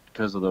sword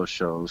because of those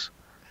shows.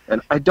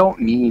 And I don't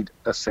need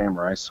a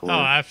samurai sword. Oh,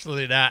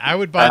 absolutely not. I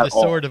would buy At the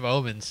Sword of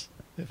Omens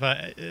if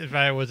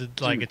I wasn't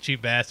like a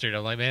cheap bastard.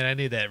 I'm like, man, I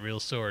need that real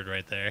sword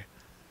right there.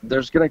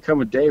 There's going to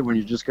come a day when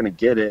you're just going to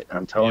get it.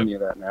 I'm telling you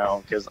that now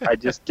because I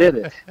just did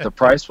it. The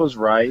price was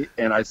right,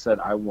 and I said,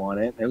 I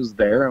want it. And it was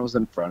there, and it was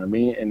in front of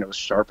me, and it was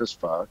sharp as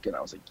fuck. And I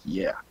was like,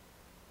 yeah.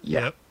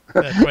 Yep.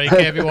 That's why you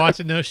can't be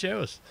watching those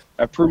shows.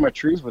 I prune my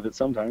trees with it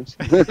sometimes.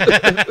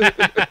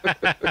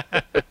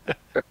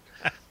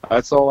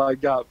 That's all I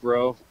got,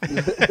 bro.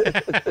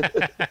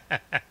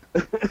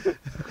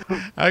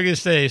 I was gonna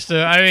say,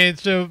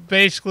 so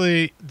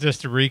basically,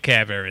 just to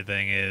recap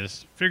everything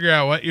is figure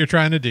out what you're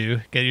trying to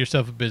do, get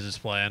yourself a business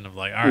plan of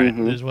like, all right,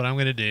 Mhm. this is what I'm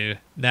gonna do.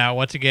 Now,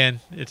 once again,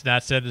 it's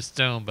not set in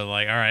stone, but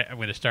like, all right, I'm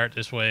gonna start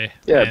this way.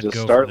 Yeah, and just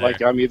go start from there.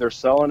 like I'm either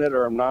selling it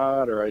or I'm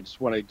not, or I just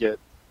want to get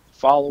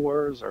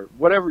followers or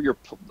whatever your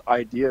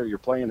idea or your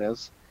plan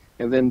is,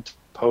 and then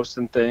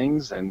posting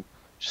things and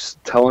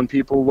just telling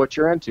people what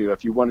you're into.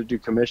 If you want to do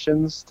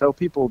commissions, tell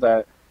people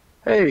that,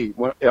 hey,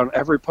 on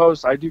every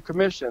post I do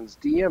commissions,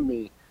 DM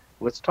me,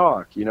 let's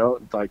talk. You know,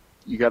 like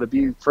you got to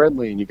be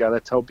friendly and you got to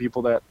tell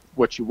people that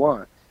what you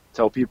want.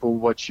 Tell people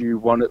what you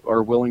want or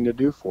are willing to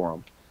do for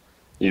them.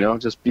 You know,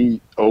 just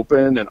be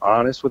open and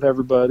honest with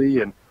everybody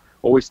and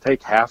always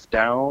take half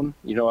down.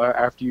 You know,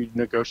 after you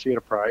negotiate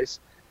a price,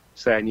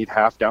 say I need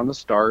half down to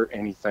start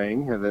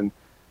anything, and then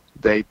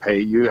they pay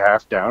you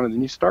half down, and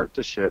then you start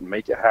the shit and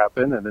make it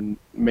happen, and then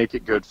make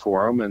it good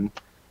for them, and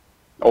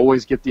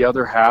always get the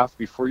other half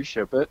before you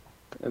ship it,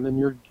 and then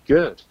you're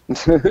good.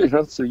 You know,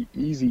 it's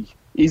easy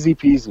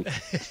peasy.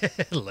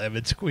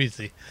 Lemon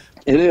squeezy.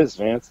 It is,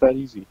 man. It's that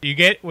easy. You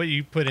get what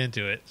you put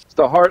into it. It's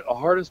the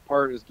hardest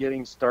part is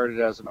getting started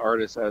as an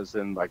artist, as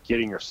in like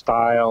getting your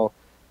style,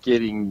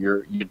 getting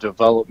your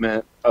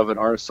development of an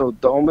artist. So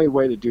the only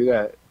way to do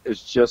that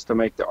is just to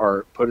make the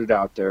art, put it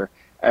out there.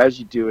 As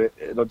you do it,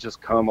 it'll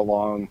just come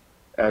along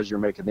as you're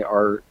making the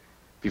art.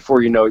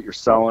 Before you know it, you're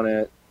selling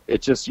it.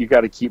 It just, you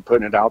got to keep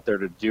putting it out there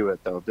to do it,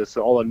 though. This is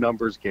all a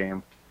numbers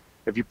game.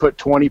 If you put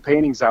 20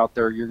 paintings out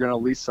there, you're going to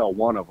at least sell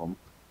one of them.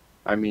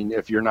 I mean,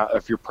 if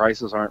your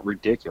prices aren't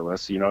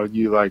ridiculous, you know,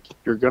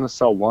 you're going to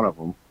sell one of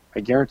them.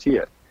 I guarantee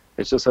it.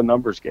 It's just a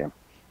numbers game.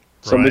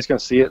 Somebody's going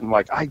to see it and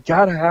like, I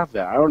got to have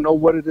that. I don't know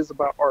what it is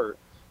about art,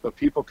 but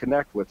people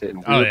connect with it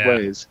in weird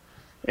ways,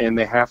 and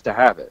they have to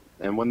have it.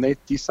 And when they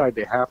decide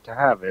they have to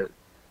have it,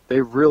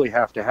 they really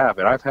have to have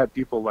it. I've had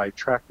people like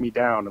track me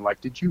down and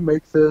like, did you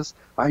make this?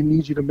 I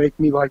need you to make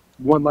me like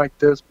one like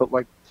this, but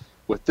like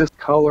with this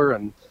color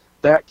and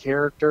that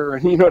character,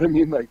 and you know what I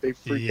mean? Like they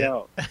freak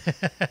out.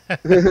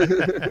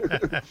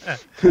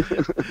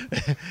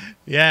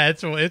 Yeah,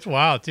 it's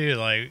wild too.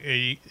 Like,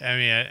 I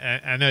mean,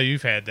 I know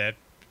you've had that.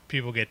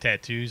 People get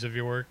tattoos of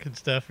your work and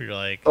stuff. You're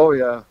like, oh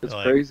yeah, it's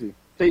like, crazy.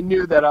 They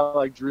knew that I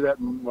like drew that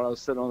when I was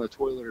sitting on the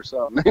toilet or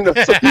something. You know,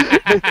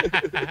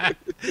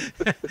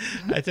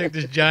 I took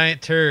this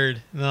giant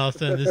turd, and all of a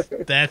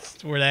sudden,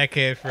 that's where that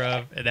came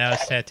from, and now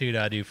it's tattooed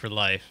on you for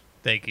life.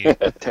 Thank you.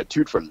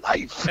 Tattooed for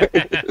life.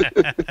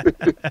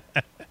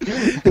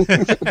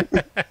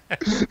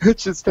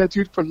 It's just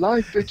tattooed for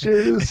life,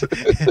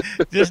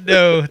 bitches. Just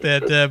know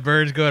that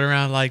Bird's going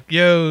around like,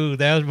 yo,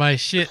 that was my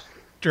shit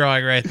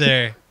drawing right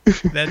there.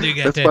 That dude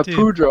got That's tattooed. my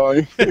poo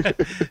drawing.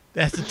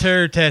 That's a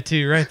turd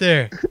tattoo right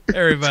there,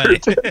 everybody.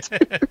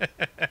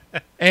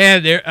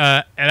 And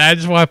I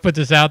just want to put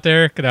this out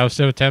there because I was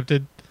so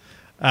tempted.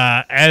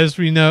 As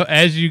we know,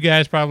 as you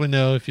guys probably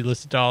know, if you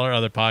listen to all our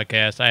other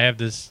podcasts, I have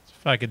this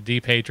fucking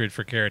deep hatred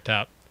for Carrot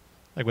Top,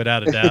 like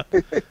without a doubt.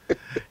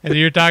 And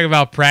you're talking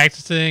about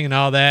practicing and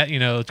all that, you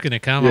know, it's gonna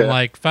come. Yeah. I'm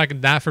like,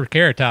 fucking not for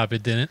Carrot Top,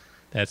 it didn't.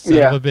 That son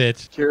of a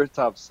bitch. Carrot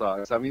Top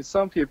sucks. I mean,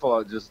 some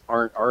people just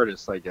aren't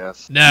artists, I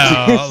guess.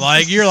 No,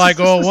 like you're like,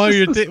 oh,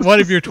 one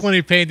of your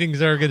 20 paintings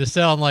are gonna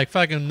sell. I'm like,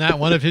 fucking, not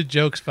one of his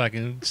jokes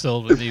fucking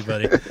sold with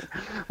anybody.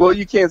 Well,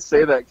 you can't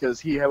say that because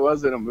he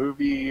was in a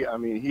movie. I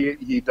mean,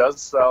 he does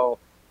sell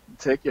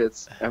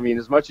tickets. I mean,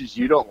 as much as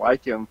you don't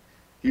like him,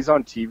 he's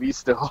on TV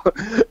still,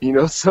 you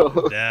know. So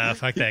nah,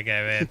 fuck that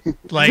guy, man.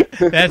 Like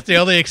that's the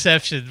only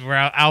exception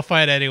where I'll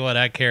fight anyone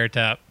on Carrot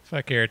Top.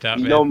 Fuck Carrot Top,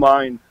 man. You know,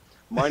 mine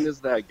is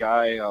that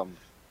guy.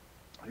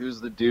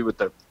 Who's the dude with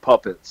the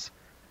puppets?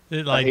 Is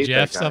it like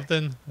Jeff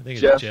something? I think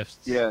Jeff, it's Jeff.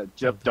 Yeah,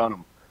 Jeff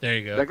Dunham. There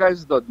you go. That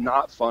guy's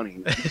not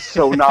funny. He's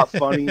so not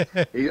funny.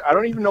 I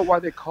don't even know why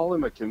they call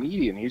him a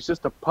comedian. He's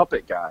just a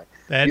puppet guy.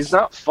 He's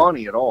not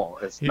funny at all.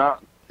 It's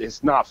not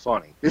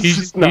funny.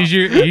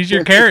 He's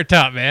your Carrot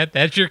Top, man.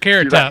 That's your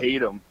Carrot Dude, Top. I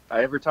hate him.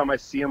 Every time I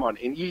see him on,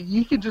 and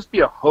he can just be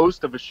a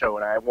host of a show,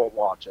 and I won't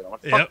watch it. I'm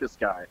like, fuck this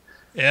guy.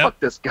 Yep. Fuck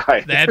this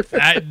guy.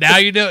 Now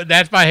you know.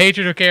 That's my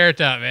hatred of Carrot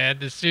Top, man.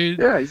 This dude.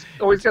 Yeah, he's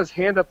always got his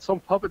hand up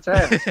some puppet's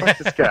ass. Fuck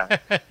this guy.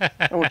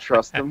 I don't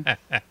trust him.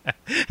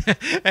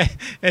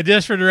 And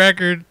just for the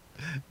record,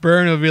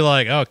 Byrne will be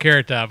like, "Oh,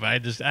 Carrot Top."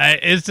 I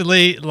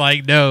instantly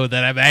like know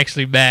that I'm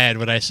actually mad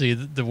when I see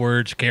the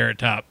words Carrot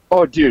Top.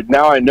 Oh, dude,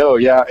 now I know.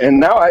 Yeah, and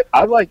now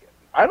I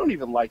don't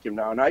even like him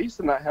now. And I used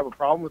to not have a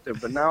problem with him,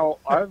 but now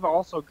I've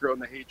also grown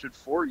the hatred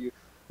for you.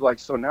 Like,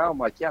 so now I'm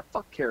like, yeah,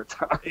 fuck Carrot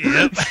Top.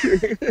 Yep.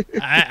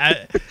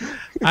 I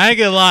ain't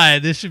gonna lie.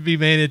 This should be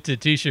made into a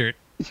T-shirt.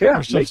 Yeah,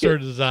 or some sort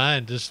of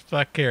design. Just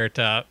fuck Carrot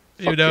Top.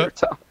 Fuck Carrot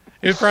Top.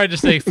 It would probably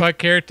just say fuck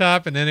Carrot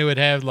Top, and then it would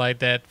have like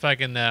that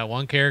fucking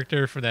one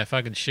character from that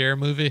fucking Cher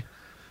movie.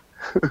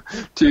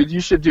 Dude, you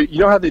should do.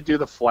 You know how they do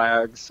the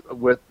flags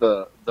with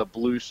the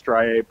blue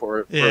stripe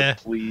or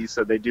police,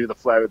 so they do the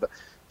flag with the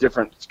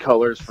different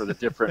colors for the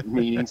different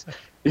meanings.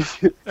 You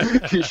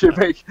should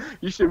make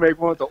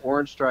one with the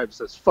orange stripes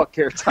that says "fuck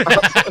Carrot Top."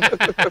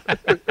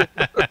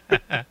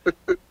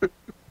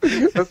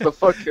 That's the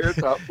fuck Carrot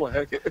Top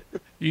flag.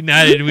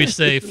 United, we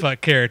say fuck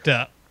Carrot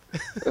Top.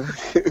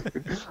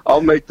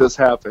 I'll make this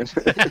happen.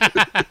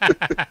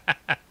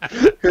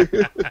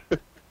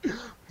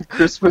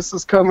 Christmas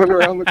is coming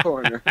around the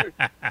corner.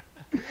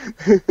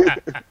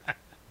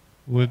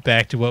 Went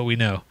back to what we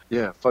know.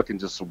 Yeah, fucking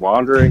just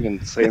wandering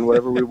and saying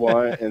whatever we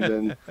want, and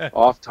then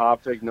off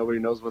topic. Nobody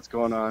knows what's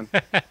going on.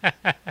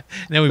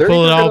 Then we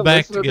pull it all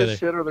back together. To this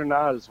shit or they're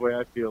not is the way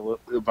I feel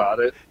about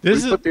it.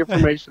 We put the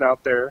information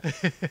out there.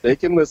 They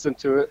can listen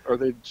to it, or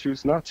they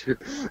choose not to.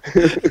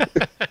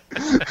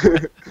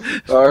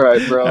 All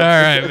right, bro. All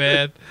right,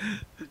 man.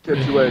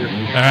 Catch you later.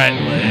 All right,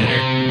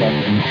 later.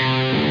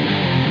 Bye.